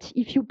qubit gate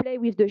if you play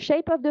with the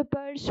shape of the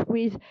pulse,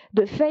 with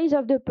the phase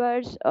of the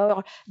pulse,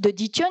 or the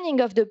detuning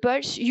of the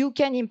pulse. You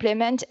can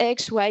implement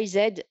X, Y,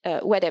 Z,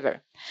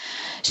 whatever.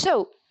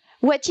 So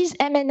what is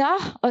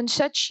MNR on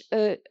such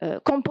a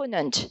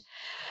component?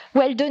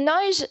 Well, the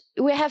noise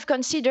we have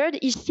considered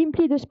is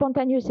simply the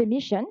spontaneous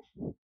emission.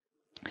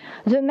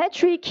 The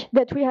metric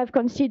that we have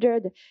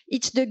considered,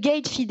 it's the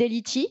gate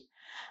fidelity.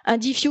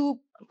 And if you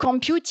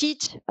compute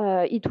it,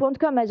 it won't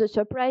come as a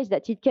surprise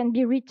that it can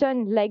be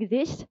written like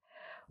this,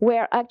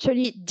 where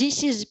actually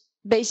this is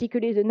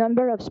basically the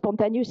number of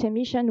spontaneous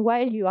emission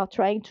while you are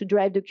trying to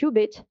drive the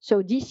qubit.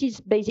 So this is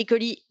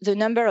basically the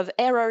number of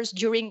errors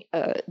during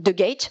the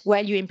gate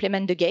while you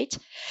implement the gate.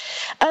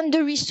 And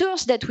the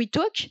resource that we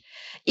took,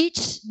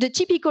 it's the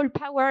typical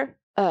power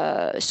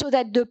so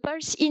that the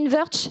pulse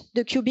inverts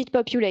the qubit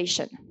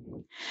population.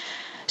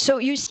 So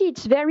you see,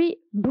 it's very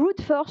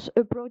brute force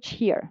approach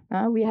here.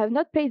 We have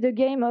not played the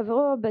game of,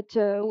 oh, but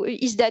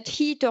is that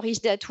heat or is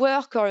that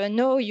work, or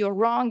no, you're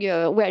wrong,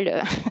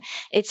 well,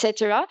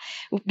 etc.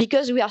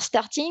 Because we are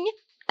starting,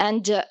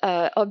 and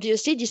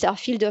obviously these are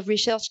field of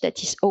research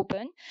that is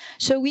open.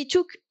 So we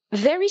took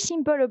very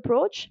simple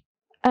approach,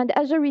 and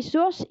as a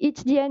resource,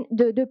 it's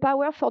the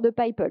power for the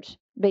pi pulse,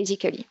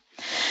 basically.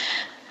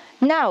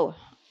 Now,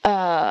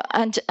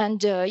 in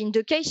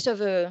the case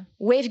of a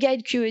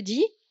waveguide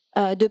QED,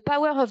 the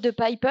power of the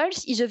pi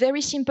pulse is a very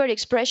simple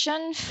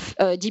expression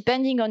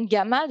depending on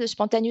gamma, the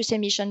spontaneous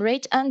emission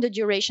rate, and the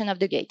duration of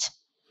the gate.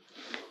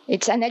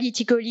 It's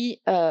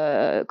analytically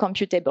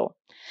computable.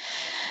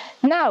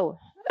 Now,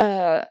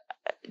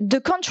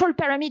 the control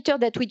parameter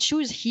that we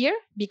choose here,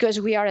 because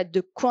we are at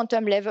the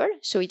quantum level,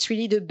 so it's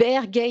really the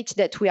bare gate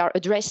that we are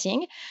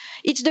addressing,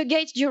 it's the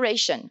gate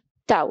duration,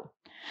 tau.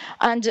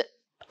 And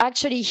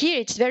actually here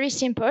it's very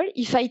simple.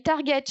 If I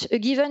target a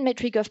given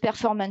metric of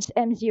performance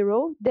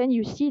M0, then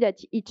you see that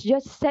it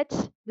just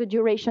sets the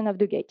duration of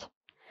the gate.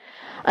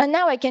 And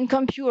now I can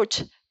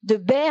compute the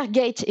bare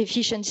gate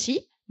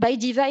efficiency by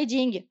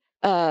dividing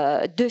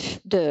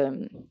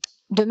the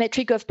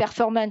metric of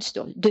performance,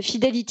 the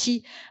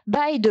fidelity,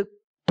 by the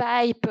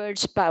pi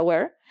pulse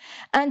power,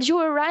 and you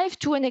arrive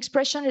to an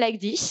expression like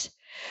this,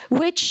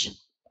 which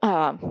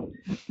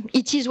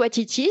it is what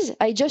it is.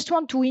 I just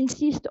want to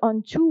insist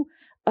on two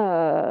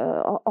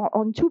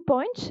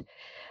points.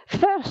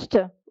 First,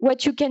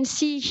 what you can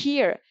see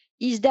here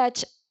is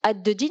that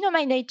at the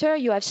denominator,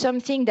 you have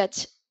something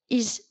that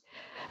is,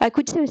 I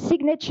could say, a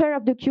signature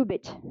of the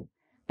qubit.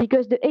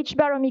 Because the h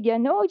bar omega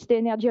no, it's the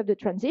energy of the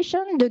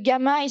transition. The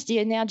gamma is the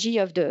energy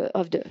of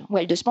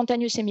the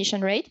spontaneous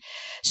emission rate.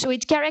 So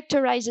it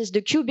characterizes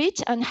the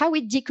qubit and how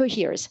it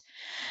decoheres.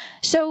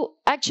 So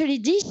actually,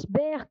 this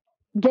bare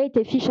gate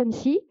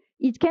efficiency,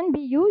 it can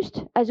be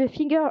used as a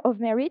figure of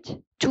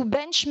merit to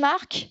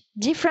benchmark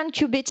different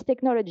qubit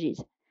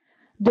technologies.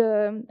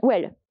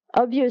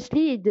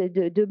 Obviously,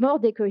 the more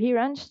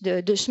decoherence,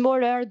 the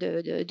smaller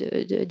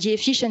the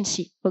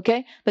efficiency,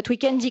 okay? But we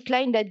can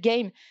decline that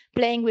game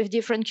playing with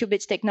different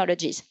qubits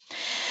technologies.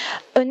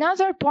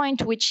 Another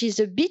point which is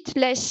a bit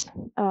less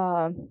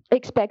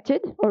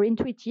expected or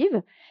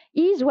intuitive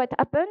is what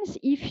happens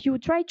if you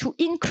try to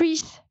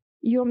increase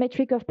your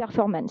metric of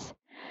performance.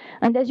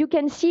 And as you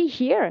can see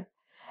here,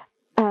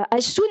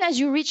 as soon as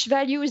you reach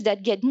values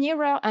that get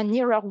nearer and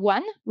nearer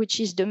 1, which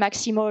is the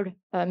maximal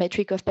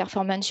metric of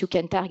performance you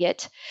can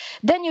target,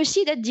 then you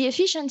see that the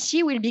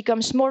efficiency will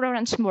become smaller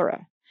and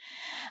smaller.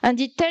 And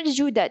it tells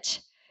you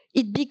that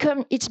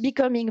it's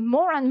becoming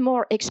more and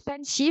more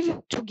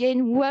expensive to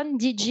gain 1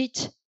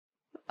 digit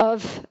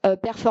of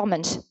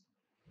performance.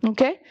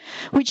 Okay,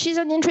 which is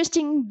an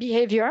interesting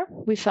behavior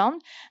we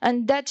found,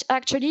 and that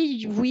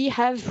actually we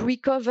have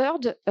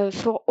recovered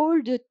for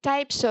all the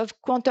types of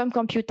quantum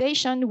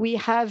computation we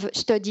have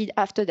studied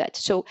after that.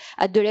 So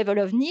at the level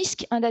of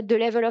NISQ and at the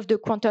level of the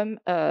quantum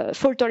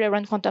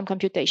fault-tolerant quantum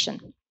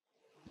computation.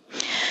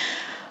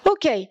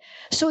 Okay,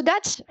 so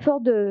that's for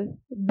the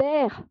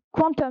bare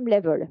quantum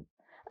level,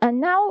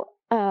 and now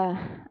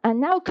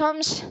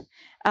comes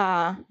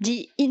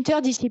the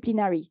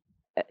interdisciplinarity,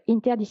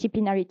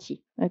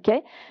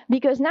 okay?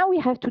 Because now we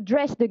have to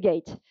dress the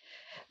gate,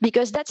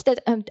 because that's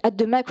at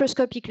the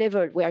macroscopic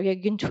level where we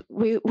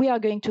are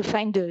going to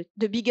find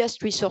the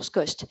biggest resource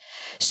cost.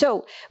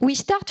 So we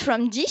start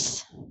from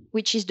this,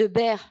 which is the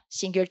bare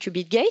single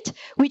qubit gate,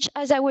 which,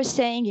 as I was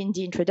saying in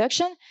the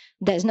introduction,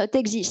 does not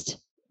exist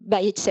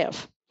by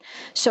itself.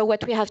 So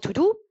what we have to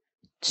do,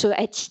 so that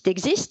it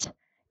exists,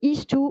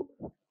 is to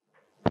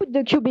put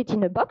the qubit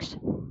in a box,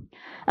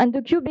 and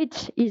the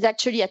qubit is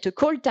actually at a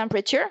cold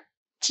temperature,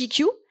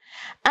 TQ,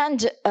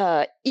 and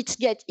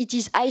it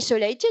is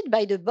isolated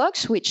by the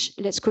box, which,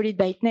 let's call it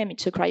by its name,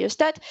 it's a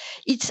cryostat.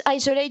 It's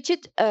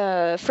isolated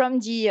from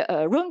the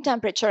room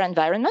temperature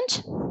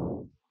environment.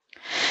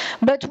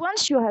 But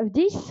once you have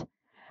this,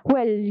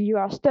 well, you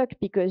are stuck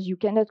because you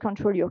cannot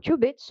control your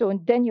qubit, so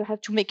then you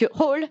have to make a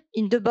hole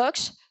in the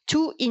box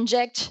to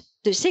inject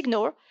the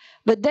signal.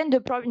 But then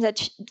the problem is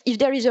that if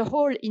there is a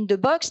hole in the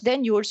box,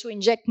 then you also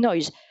inject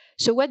noise.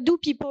 So what do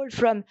people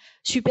from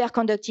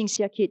superconducting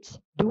circuits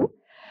do?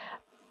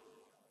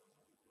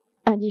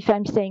 And if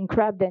I'm saying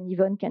crap, then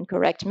Yvonne can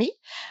correct me.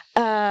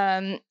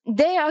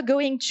 They are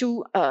going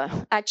to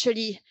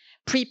actually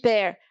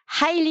prepare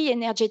highly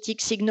energetic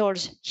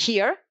signals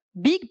here,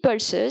 big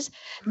pulses,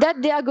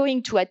 that they are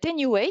going to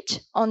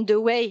attenuate on the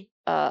way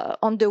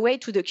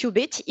to the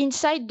qubit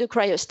inside the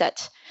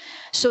cryostat.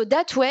 So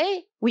that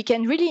way, we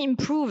can really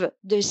improve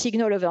the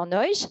signal over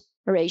noise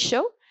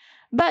ratio.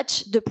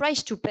 But the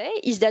price to pay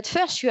is that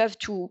first you have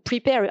to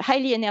prepare a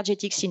highly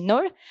energetic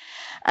signal,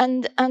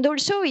 and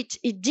also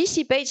it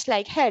dissipates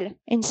like hell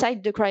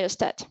inside the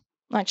cryostat.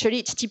 Actually,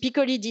 it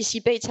typically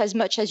dissipates as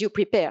much as you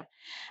prepare.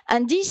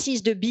 And this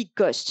is the big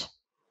cost,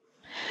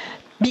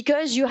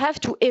 because you have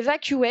to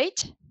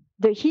evacuate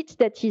the heat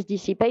that is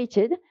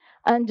dissipated.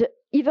 And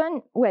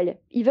even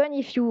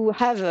if you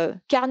have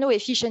a Carnot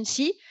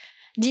efficiency,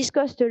 this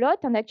costs a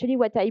lot. And actually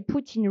what I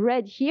put in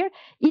red here,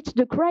 it's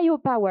the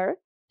cryo power.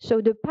 So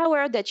the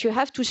power that you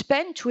have to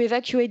spend to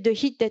evacuate the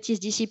heat that is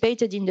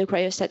dissipated in the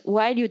cryostat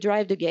while you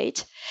drive the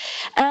gate.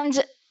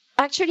 And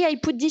actually, I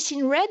put this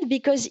in red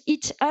because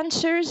it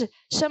answers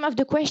some of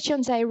the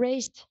questions I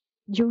raised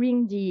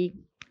during the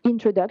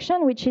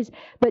introduction, which is,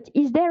 but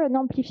is there an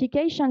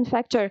amplification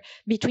factor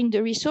between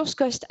the resource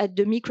cost at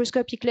the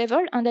microscopic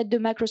level and at the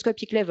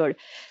macroscopic level?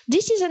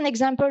 This is an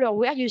example of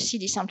where you see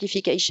this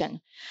amplification.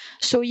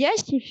 So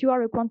yes, if you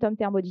are a quantum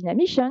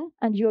thermodynamician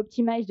and you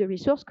optimize the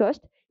resource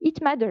cost,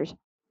 it matters.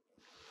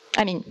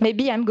 I mean,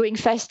 maybe I'm going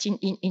fast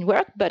in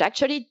work, but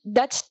actually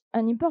that's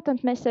an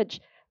important message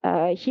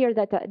here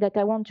that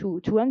I want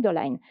to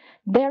underline.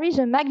 There is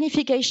a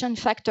magnification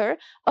factor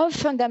of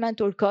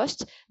fundamental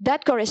cost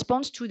that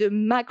corresponds to the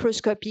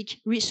macroscopic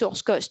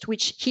resource cost,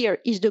 which here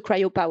is the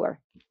cryopower.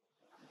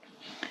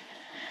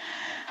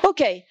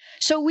 Okay,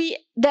 so we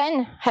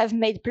then have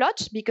made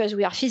plots because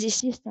we are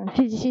physicists and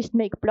physicists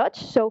make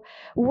plots. So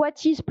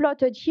what is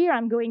plotted here,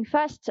 I'm going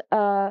fast.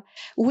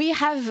 We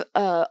have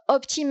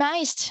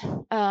optimized,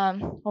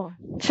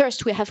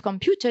 first we have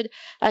computed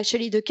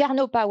actually the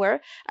Carnot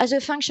power as a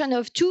function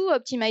of two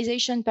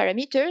optimization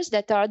parameters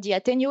that are the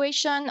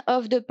attenuation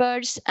of the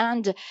pulse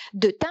and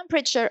the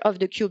temperature of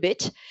the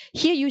qubit.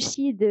 Here you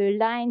see the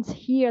lines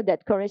here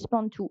that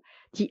correspond to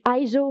the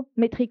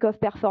isometric of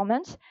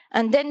performance,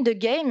 and then the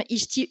game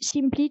is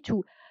simply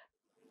to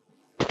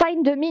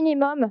find the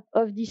minimum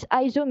of this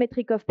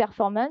isometric of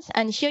performance,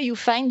 and here you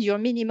find your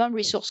minimum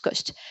resource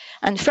cost.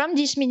 And from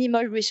this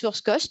minimal resource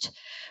cost,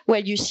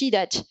 well, you see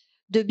that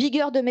the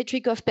bigger the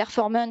metric of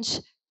performance,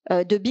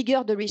 the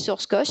bigger the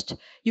resource cost.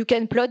 You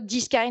can plot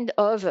this kind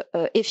of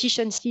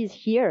efficiencies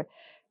here.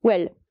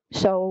 Well,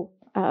 so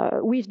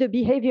with the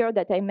behavior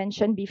that I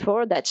mentioned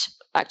before, that's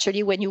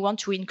actually when you want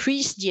to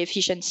increase the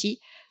efficiency,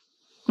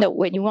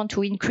 when you want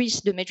to increase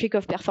the metric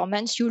of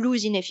performance, you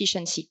lose in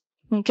efficiency.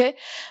 Okay,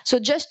 so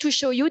just to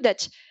show you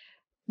that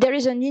there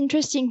is an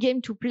interesting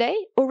game to play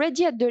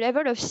already at the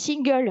level of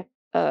single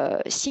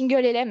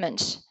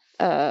elements,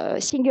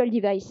 single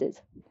devices.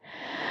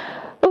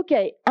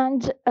 Okay,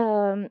 and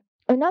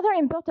another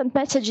important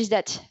message is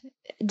that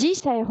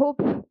this, I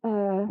hope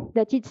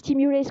that it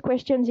stimulates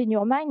questions in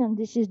your mind, and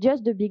this is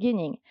just the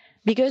beginning,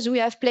 because we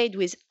have played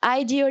with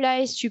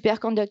idealized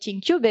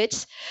superconducting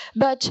qubits,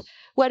 but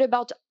what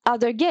about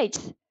other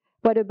gates?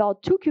 What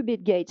about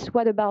 2-qubit gates?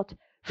 What about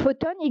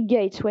photonic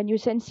gates when you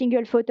send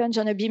single photons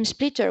on a beam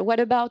splitter? What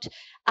about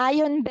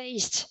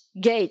ion-based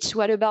gates?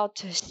 What about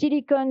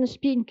silicon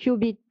spin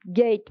qubit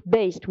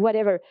gate-based,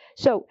 whatever?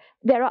 So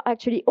there are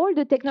actually all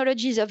the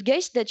technologies of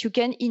gates that you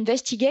can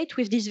investigate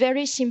with this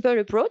very simple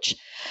approach.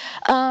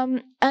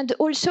 And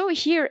also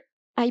here,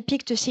 I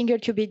picked a single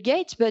qubit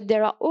gate, but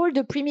there are all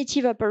the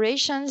primitive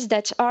operations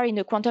that are in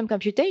a quantum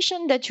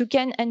computation that you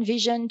can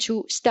envision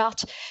to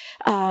start,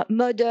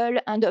 model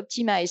and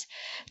optimize.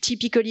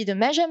 Typically the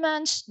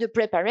measurements, the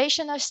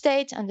preparation of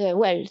state, and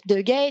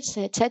the gates,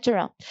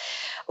 etc.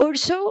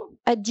 Also,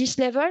 at this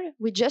level,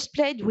 we just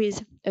played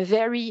with a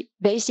very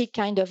basic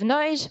kind of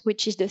noise,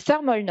 which is the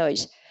thermal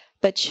noise.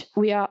 But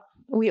we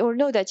all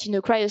know that in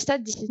a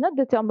cryostat, this is not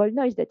the thermal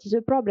noise that is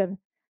a problem.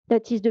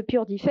 That is the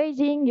pure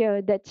dephasing,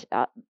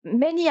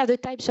 many other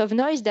types of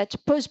noise that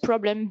pose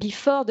problem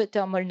before the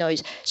thermal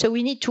noise. So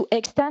we need to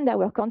extend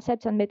our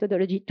concepts and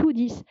methodology to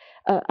these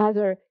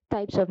other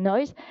types of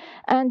noise.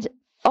 And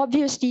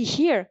obviously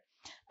here,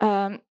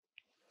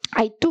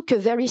 I took a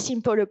very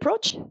simple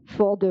approach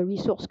for the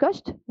resource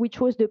cost, which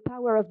was the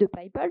power of the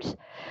pi pulse.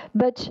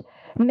 But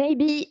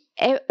maybe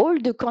all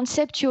the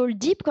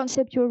deep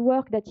conceptual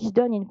work that is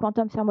done in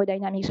quantum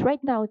thermodynamics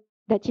right now,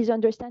 that is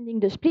understanding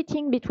the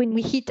splitting between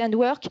heat and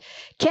work,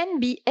 can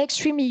be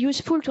extremely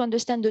useful to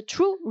understand the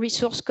true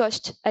resource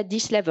cost at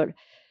this level.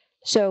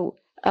 So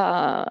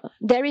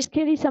there is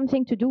clearly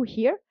something to do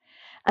here,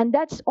 and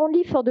that's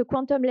only for the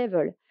quantum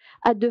level.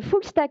 At the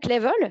full stack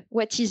level,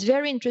 what is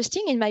very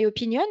interesting, in my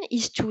opinion,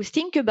 is to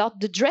think about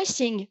the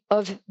dressing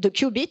of the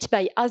qubit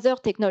by other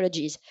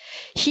technologies.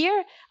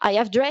 Here, I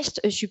have dressed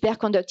a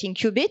superconducting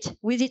qubit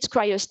with its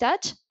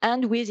cryostat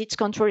and with its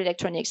control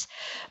electronics.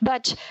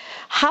 But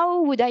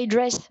how would I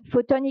dress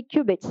photonic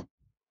qubits?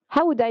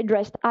 How would I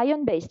dress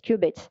ion-based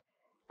qubits?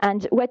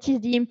 And what is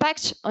the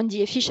impact on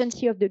the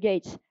efficiency of the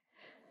gates?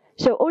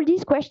 So all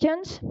these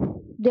questions,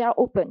 they are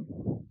open.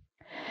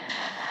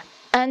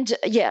 And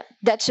yeah,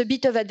 that's a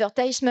bit of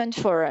advertisement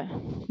for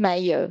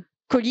my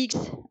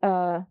colleagues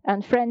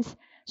and friends.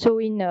 So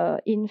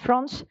in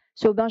France,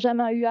 so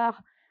Benjamin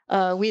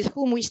Huard, with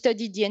whom we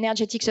studied the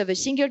energetics of a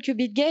single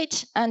qubit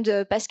gate, and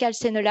Pascal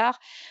Senelard,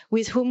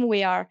 with whom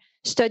we are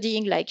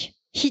studying like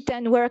heat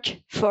and work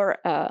for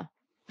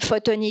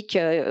photonic,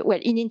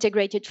 in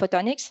integrated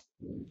photonics.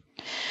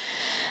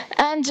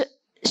 And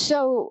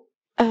so,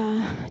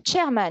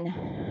 Chairman,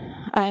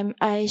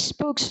 I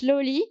spoke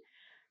slowly.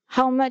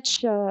 How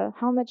much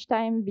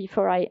time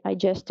before I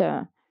just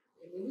 10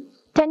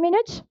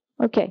 minutes?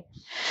 Okay.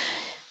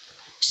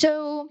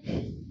 So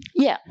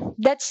yeah,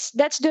 that's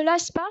the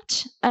last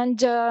part.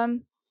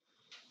 And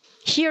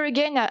here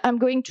again, I'm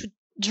going to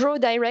draw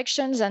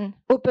directions and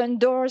open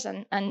doors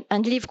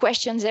and leave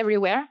questions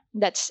everywhere.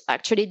 That's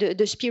actually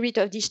the spirit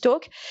of this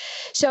talk.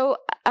 So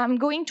I'm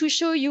going to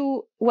show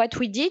you what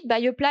we did by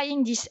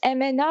applying this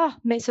MNR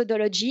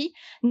methodology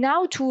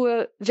now to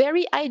a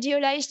very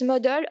idealized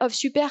model of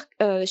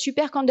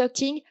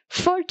superconducting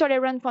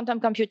fault-tolerant quantum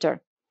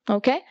computer.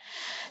 Okay?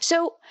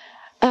 So,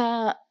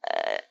 and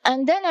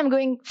then I'm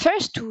going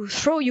first to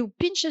throw you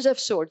pinches of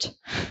salt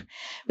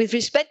with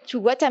respect to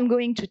what I'm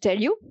going to tell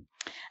you.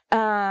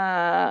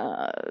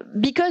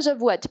 Because of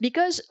what?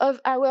 Because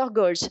of our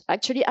goals.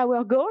 Actually,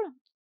 our goal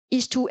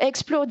is to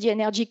explore the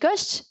energy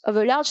costs of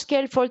a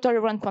large-scale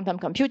fault-tolerant quantum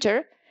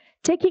computer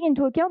taking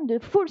into account the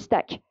full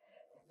stack.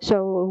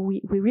 So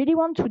we really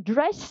want to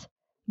dress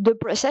the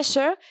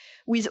processor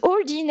with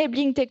all the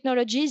enabling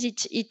technologies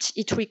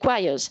it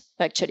requires,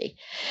 actually.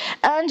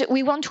 And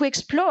we want to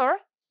explore,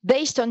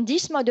 based on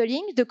this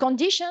modeling, the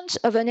conditions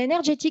of an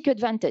energetic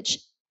advantage.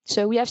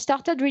 So we have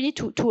started really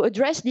to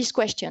address this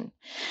question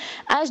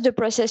as the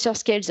processor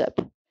scales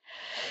up.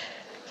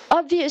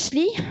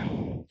 Obviously,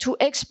 to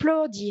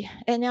explore the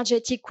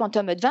energetic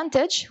quantum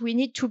advantage, we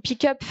need to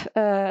pick up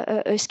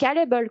a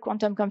scalable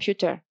quantum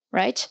computer,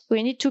 right?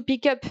 We need to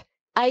pick up,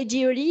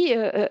 ideally,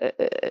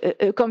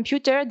 a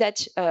computer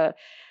that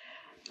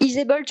is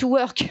able to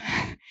work.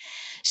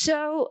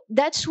 So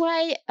that's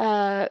why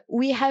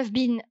we have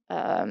been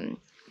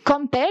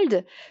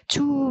compelled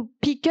to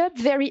pick up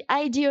very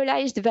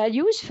idealized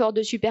values for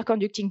the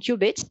superconducting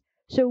qubits.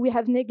 So we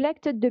have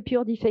neglected the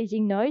pure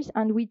dephasing noise,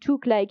 and we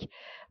took like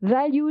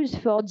values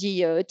for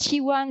the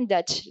T1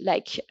 that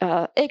like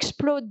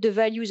explode the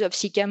values of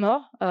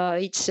Sycamore.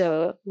 It's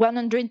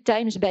 100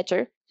 times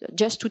better.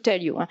 Just to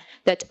tell you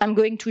that I'm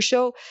going to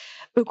show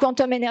a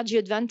quantum energy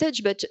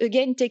advantage, but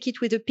again, take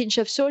it with a pinch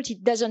of salt.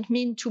 It doesn't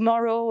mean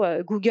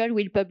tomorrow Google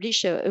will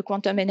publish a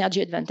quantum energy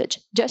advantage.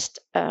 Just,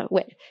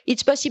 well,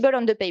 it's possible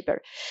on the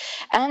paper.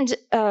 And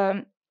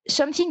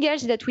something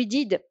else that we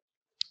did,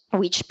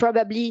 which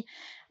probably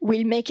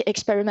will make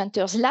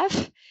experimenters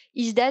laugh,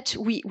 is that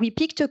we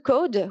picked a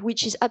code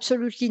which is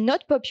absolutely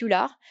not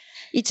popular.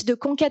 It's the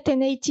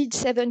concatenated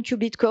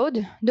 7-qubit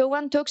code. No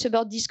one talks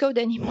about this code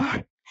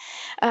anymore.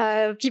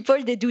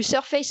 People, they do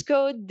surface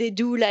code, they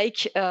do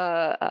like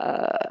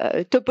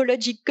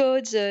topologic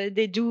codes,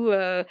 they do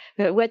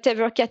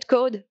whatever cat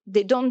code.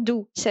 They don't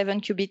do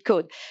 7-qubit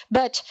code.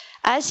 But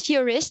as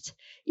theorists,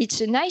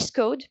 it's a nice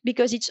code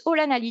because it's all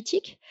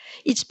analytic,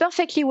 it's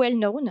perfectly well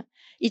known,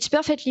 it's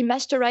perfectly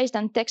masterized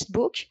and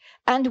textbook,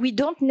 and we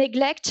don't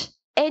neglect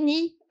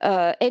any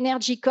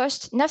energy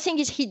cost. Nothing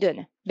is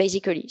hidden,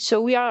 basically.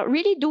 So we are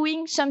really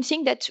doing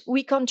something that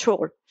we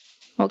control.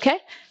 Okay?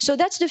 So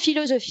that's the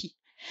philosophy.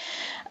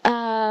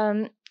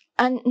 And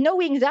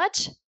knowing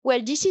that,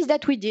 well, this is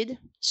that we did.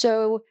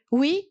 So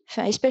we,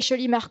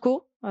 especially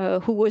Marco,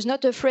 who was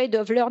not afraid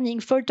of learning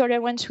fault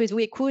tolerance with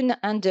Wei-Kun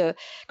and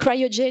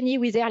cryogeny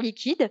with Air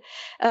Liquide,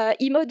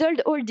 he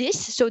modeled all this,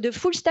 so the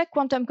full stack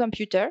quantum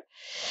computer.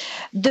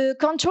 The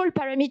control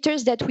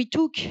parameters that we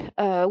took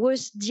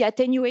was the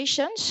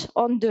attenuations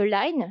on the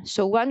line,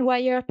 so 1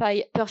 wire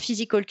per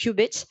physical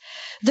qubit,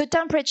 the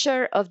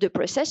temperature of the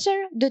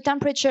processor, the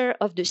temperature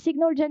of the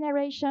signal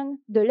generation,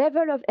 the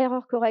level of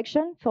error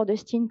correction for the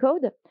STIN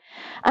code,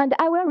 and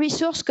our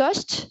resource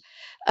cost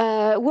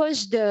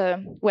is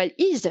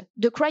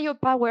the cryo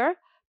power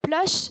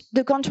plus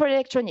the control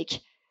electronic.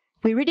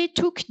 We really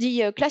took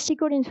the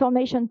classical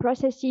information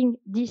processing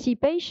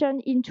dissipation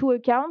into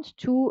account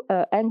to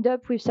end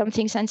up with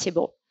something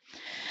sensible.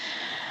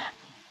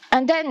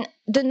 And then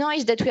the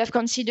noise that we have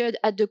considered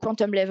at the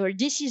quantum level,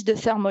 this is the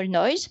thermal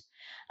noise.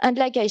 And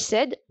like I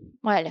said,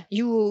 well,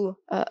 you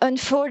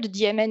unfold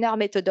the MNR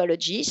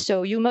methodology.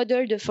 So you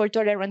model the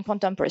fault-tolerant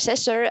quantum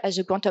processor as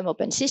a quantum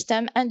open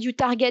system, and you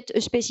target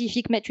a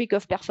specific metric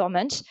of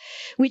performance,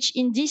 which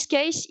in this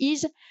case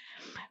is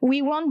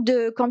we want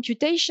the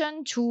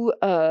computation to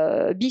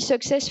be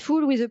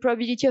successful with a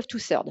probability of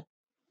 2/3.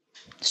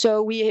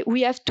 So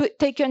we have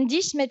taken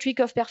this metric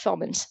of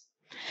performance.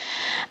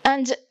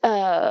 And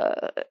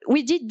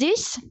we did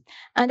this,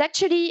 and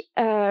actually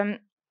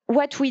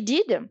what we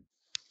did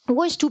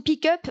was to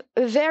pick up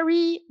a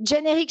very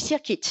generic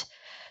circuit.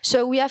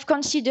 So we have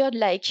considered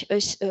like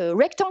a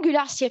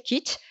rectangular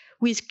circuit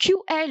with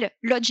QL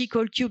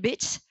logical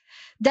qubits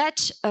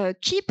that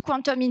keep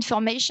quantum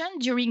information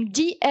during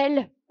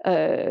DL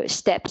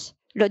steps,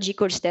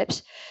 logical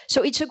steps.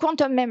 So it's a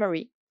quantum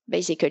memory,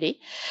 basically.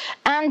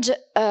 And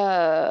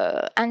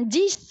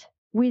this,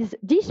 with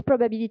this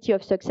probability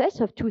of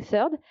success of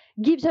 2/3,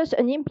 gives us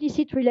an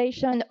implicit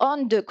relation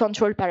on the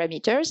control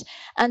parameters.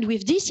 And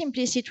with this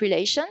implicit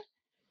relation,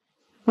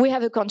 we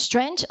have a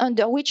constraint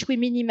under which we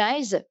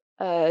minimize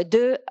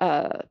the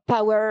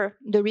power,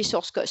 the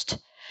resource cost.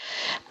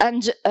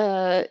 And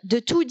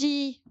the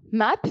 2D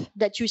map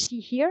that you see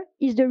here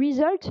is the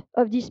result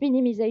of this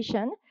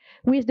minimization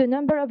with the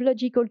number of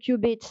logical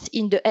qubits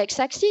in the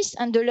x-axis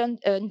and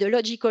the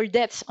logical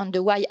depth on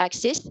the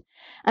y-axis.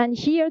 And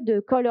here,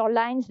 the color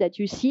lines that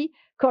you see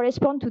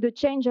correspond to the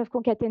change of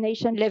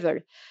concatenation level.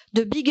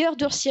 The bigger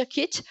your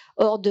circuit,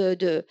 or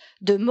the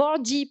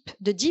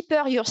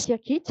deeper your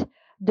circuit,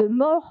 the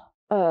more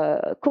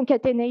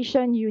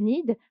concatenation you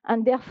need,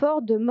 and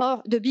therefore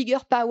the bigger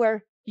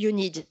power you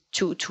need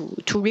to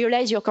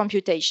realize your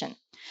computation.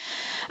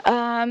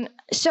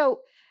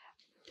 So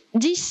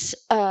this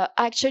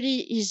actually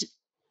is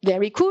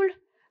very cool,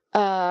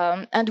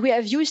 and we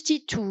have used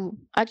it to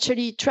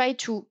actually try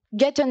to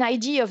get an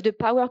idea of the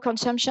power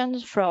consumption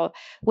for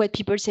what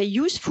people say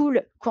useful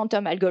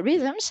quantum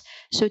algorithms,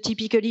 so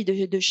typically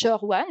the Shor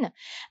one.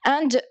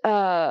 And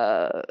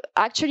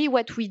actually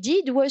what we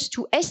did was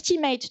to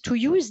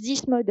use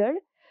this model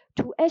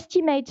to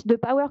estimate the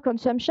power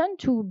consumption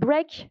to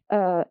break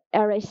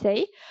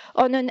RSA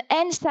on an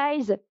n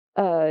size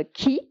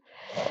key,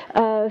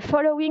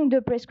 following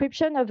the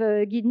prescription of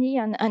Gidney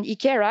and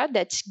Ikera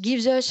that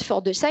gives us,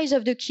 for the size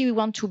of the key we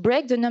want to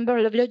break, the number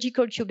of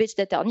logical qubits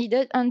that are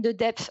needed and the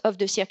depth of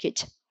the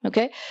circuit.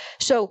 Okay,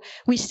 so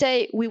we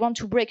say we want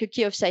to break a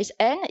key of size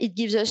n, it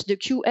gives us the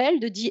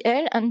QL, the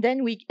DL, and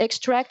then we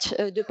extract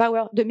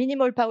the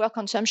minimal power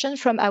consumption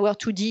from our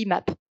 2D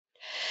map.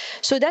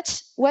 So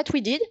that's what we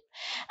did.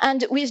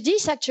 And with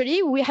this,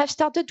 actually, we have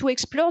started to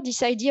explore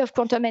this idea of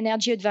quantum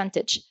energy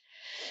advantage.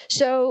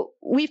 So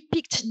we've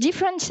picked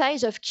different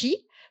size of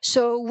key.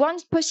 So one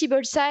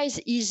possible size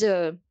is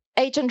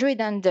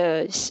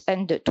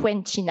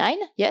 829,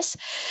 yes,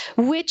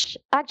 which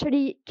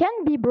actually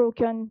can be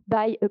broken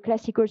by a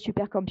classical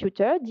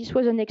supercomputer. This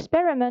was an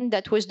experiment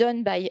that was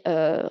done by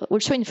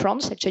also in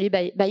France, actually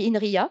by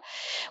INRIA,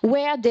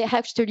 where they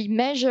actually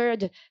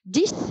measured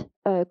this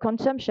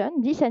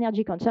consumption, this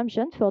energy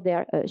consumption for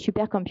their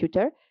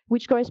supercomputer,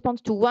 which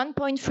corresponds to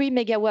 1.3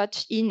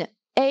 megawatts in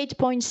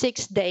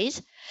 8.6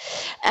 days.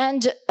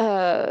 And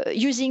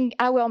using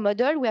our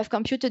model, we have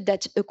computed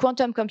that a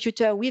quantum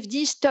computer with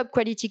these top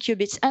quality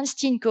qubits and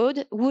STEAM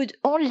code would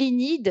only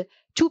need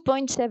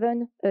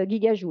 2.7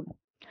 gigajoule.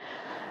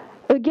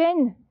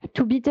 Again,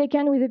 to be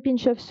taken with a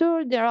pinch of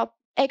salt, there are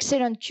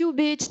excellent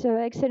qubits,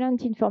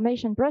 excellent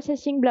information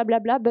processing, blah, blah,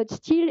 blah, but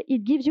still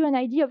it gives you an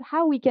idea of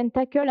how we can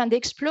tackle and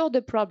explore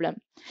the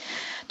problem.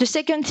 The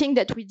second thing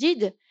that we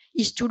did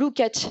is to look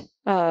at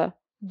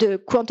the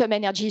quantum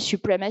energy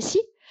supremacy.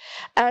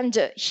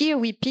 And here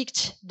we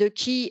picked the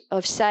key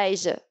of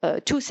size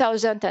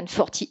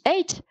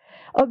 2048.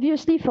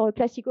 Obviously, for a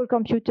classical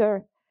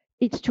computer,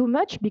 it's too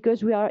much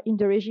because we are in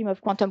the regime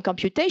of quantum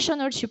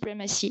computational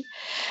supremacy.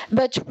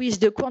 But with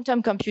the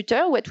quantum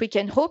computer, what we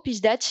can hope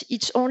is that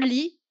it's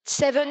only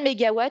 7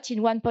 megawatts in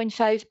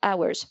 1.5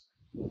 hours.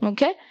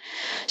 Okay?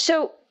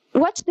 So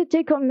what's the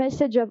take-home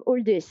message of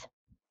all this?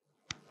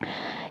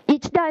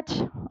 It's that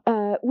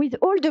with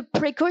all the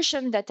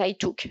precaution that I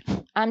took,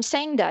 I'm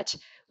saying that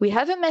we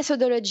have a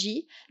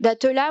methodology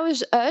that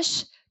allows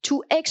us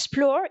to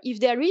explore if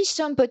there is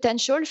some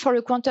potential for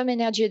a quantum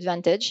energy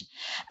advantage.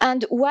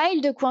 And while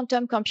the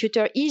quantum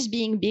computer is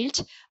being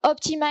built,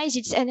 optimize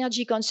its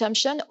energy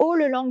consumption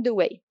all along the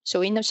way.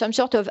 So in some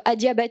sort of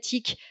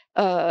adiabatic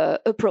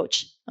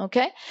approach,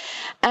 okay?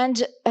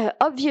 And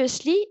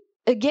obviously,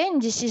 again,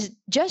 this is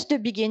just the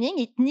beginning.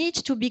 It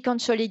needs to be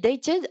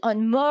consolidated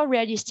on more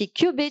realistic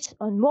qubits,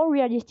 on more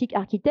realistic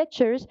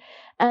architectures,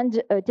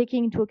 and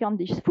taking into account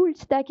this full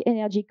stack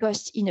energy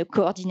costs in a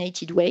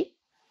coordinated way.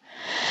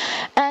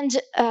 And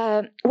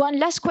one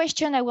last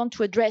question I want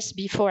to address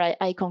before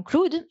I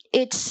conclude.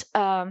 It's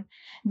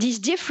this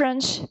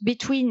difference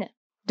between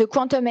the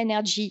quantum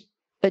energy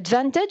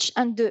advantage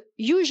and the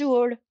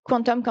usual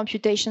quantum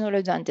computational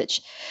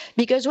advantage.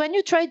 Because when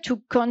you try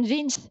to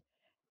convince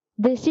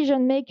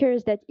decision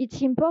makers that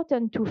it's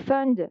important to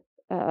fund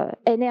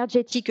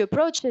energetic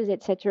approaches,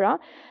 etc.,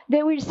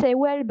 they will say,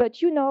 well,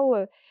 but you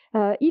know,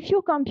 if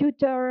your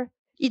computer,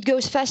 it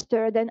goes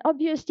faster, then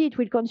obviously it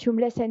will consume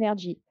less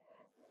energy.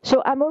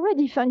 So I'm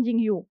already funding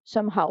you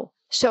somehow.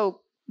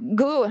 So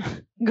go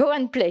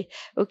and play,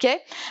 okay?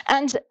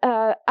 And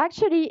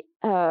actually,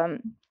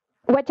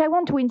 what I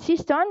want to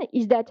insist on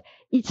is that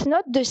it's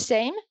not the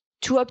same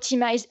to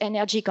optimize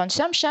energy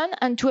consumption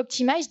and to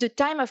optimize the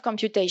time of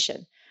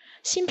computation.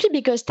 Simply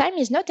because time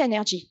is not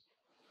energy.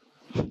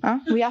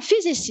 We are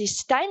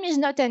physicists. Time is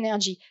not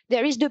energy.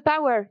 There is the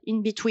power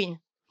in between.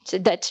 So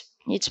that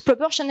it's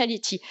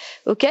proportionality.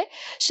 Okay?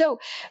 So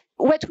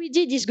what we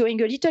did is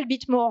going a little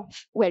bit more,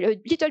 well, a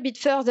little bit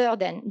further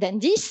than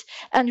this,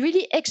 and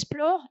really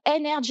explore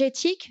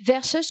energetic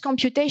versus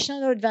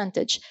computational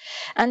advantage.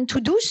 And to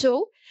do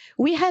so,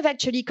 we have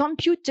actually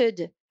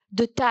computed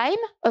the time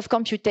of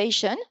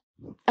computation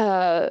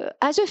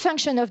as a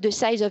function of the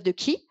size of the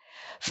key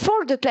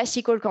for the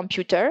classical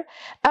computer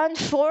and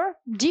for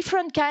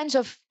different kinds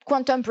of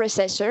quantum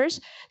processors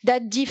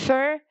that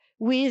differ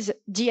with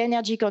the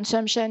energy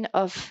consumption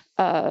of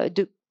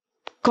the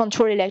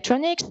control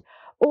electronics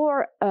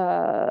or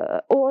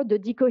the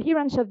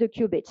decoherence of the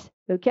qubits,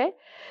 okay?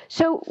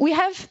 So we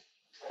have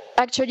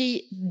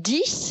actually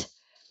this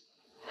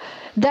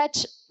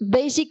that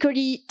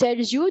basically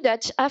tells you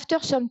that after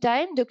some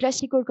time, the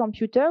classical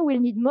computer will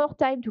need more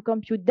time to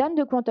compute than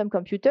the quantum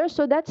computer.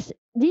 So that's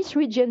these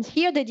regions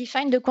here, they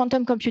define the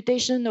quantum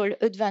computational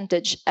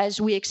advantage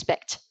as we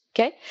expect,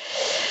 okay?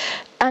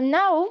 And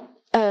now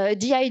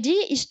the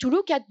idea is to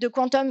look at the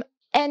quantum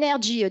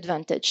energy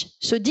advantage.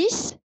 So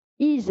this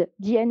is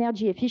the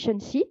energy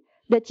efficiency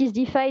that is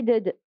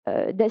defined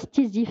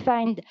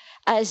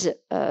as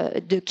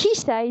the key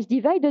size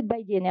divided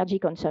by the energy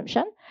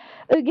consumption,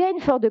 again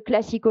for the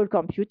classical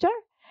computer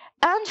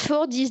and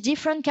for these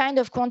different kind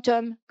of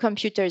quantum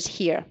computers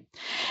here.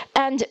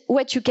 And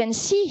what you can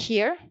see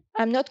here,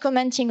 I'm not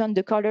commenting on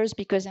the colors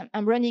because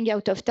I'm running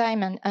out of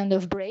time and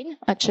of brain,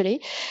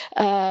 actually,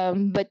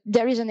 but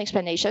there is an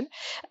explanation.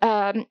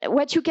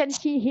 What you can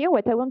see here,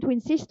 what I want to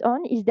insist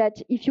on is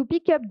that if you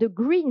pick up the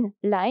green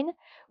line,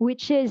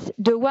 which is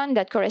the one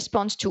that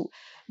corresponds to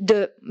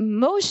the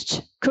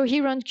most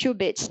coherent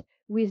qubits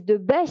with the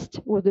best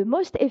or the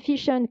most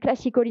efficient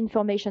classical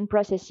information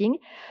processing,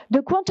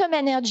 the quantum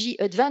energy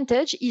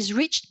advantage is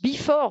reached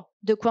before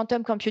the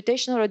quantum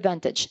computational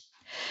advantage.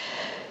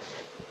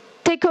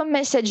 Take-home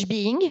message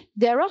being,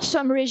 there are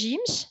some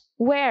regimes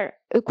where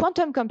a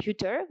quantum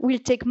computer will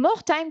take more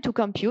time to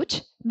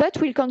compute, but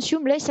will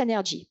consume less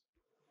energy.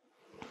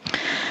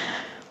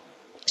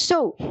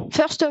 So,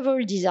 first of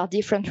all, these are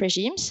different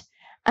regimes.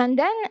 And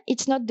then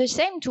it's not the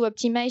same to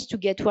optimize to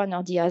get one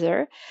or the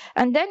other.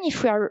 And then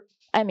if we are,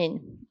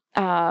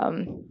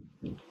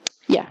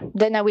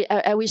 then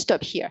I will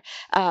stop here.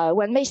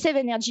 One may save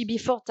energy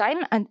before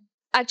time. And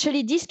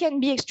actually, this can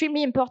be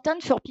extremely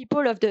important for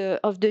people of the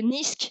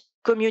NISQ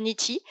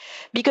community,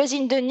 because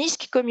in the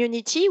NISQ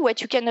community,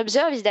 what you can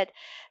observe is that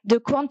the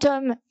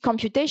quantum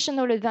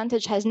computational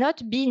advantage has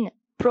not been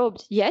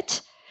probed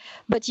yet.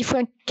 But if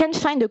we can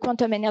find a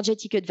quantum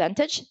energetic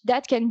advantage,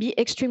 that can be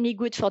extremely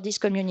good for this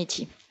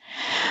community.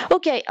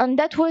 Okay, and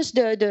that was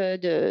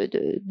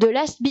the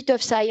last bit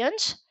of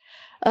science.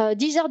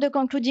 These are the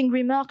concluding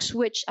remarks,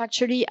 which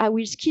actually I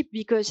will skip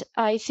because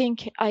I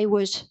think I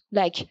was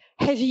like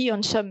heavy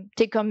on some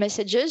take-home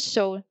messages.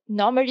 So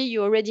normally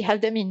you already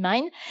have them in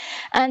mind.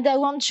 And I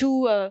want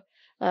to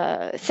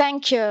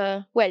thank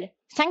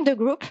the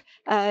group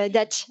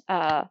that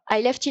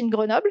I left in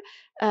Grenoble,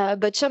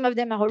 but some of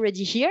them are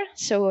already here.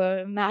 So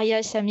Maria,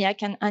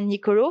 Samiak, and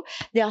Nicolo,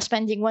 they are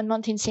spending 1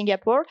 month in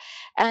Singapore.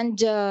 And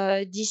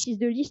this is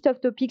the list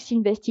of topics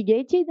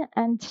investigated.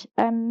 And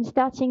I'm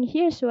starting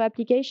here, so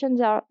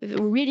applications are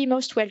really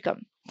most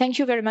welcome. Thank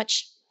you very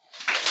much.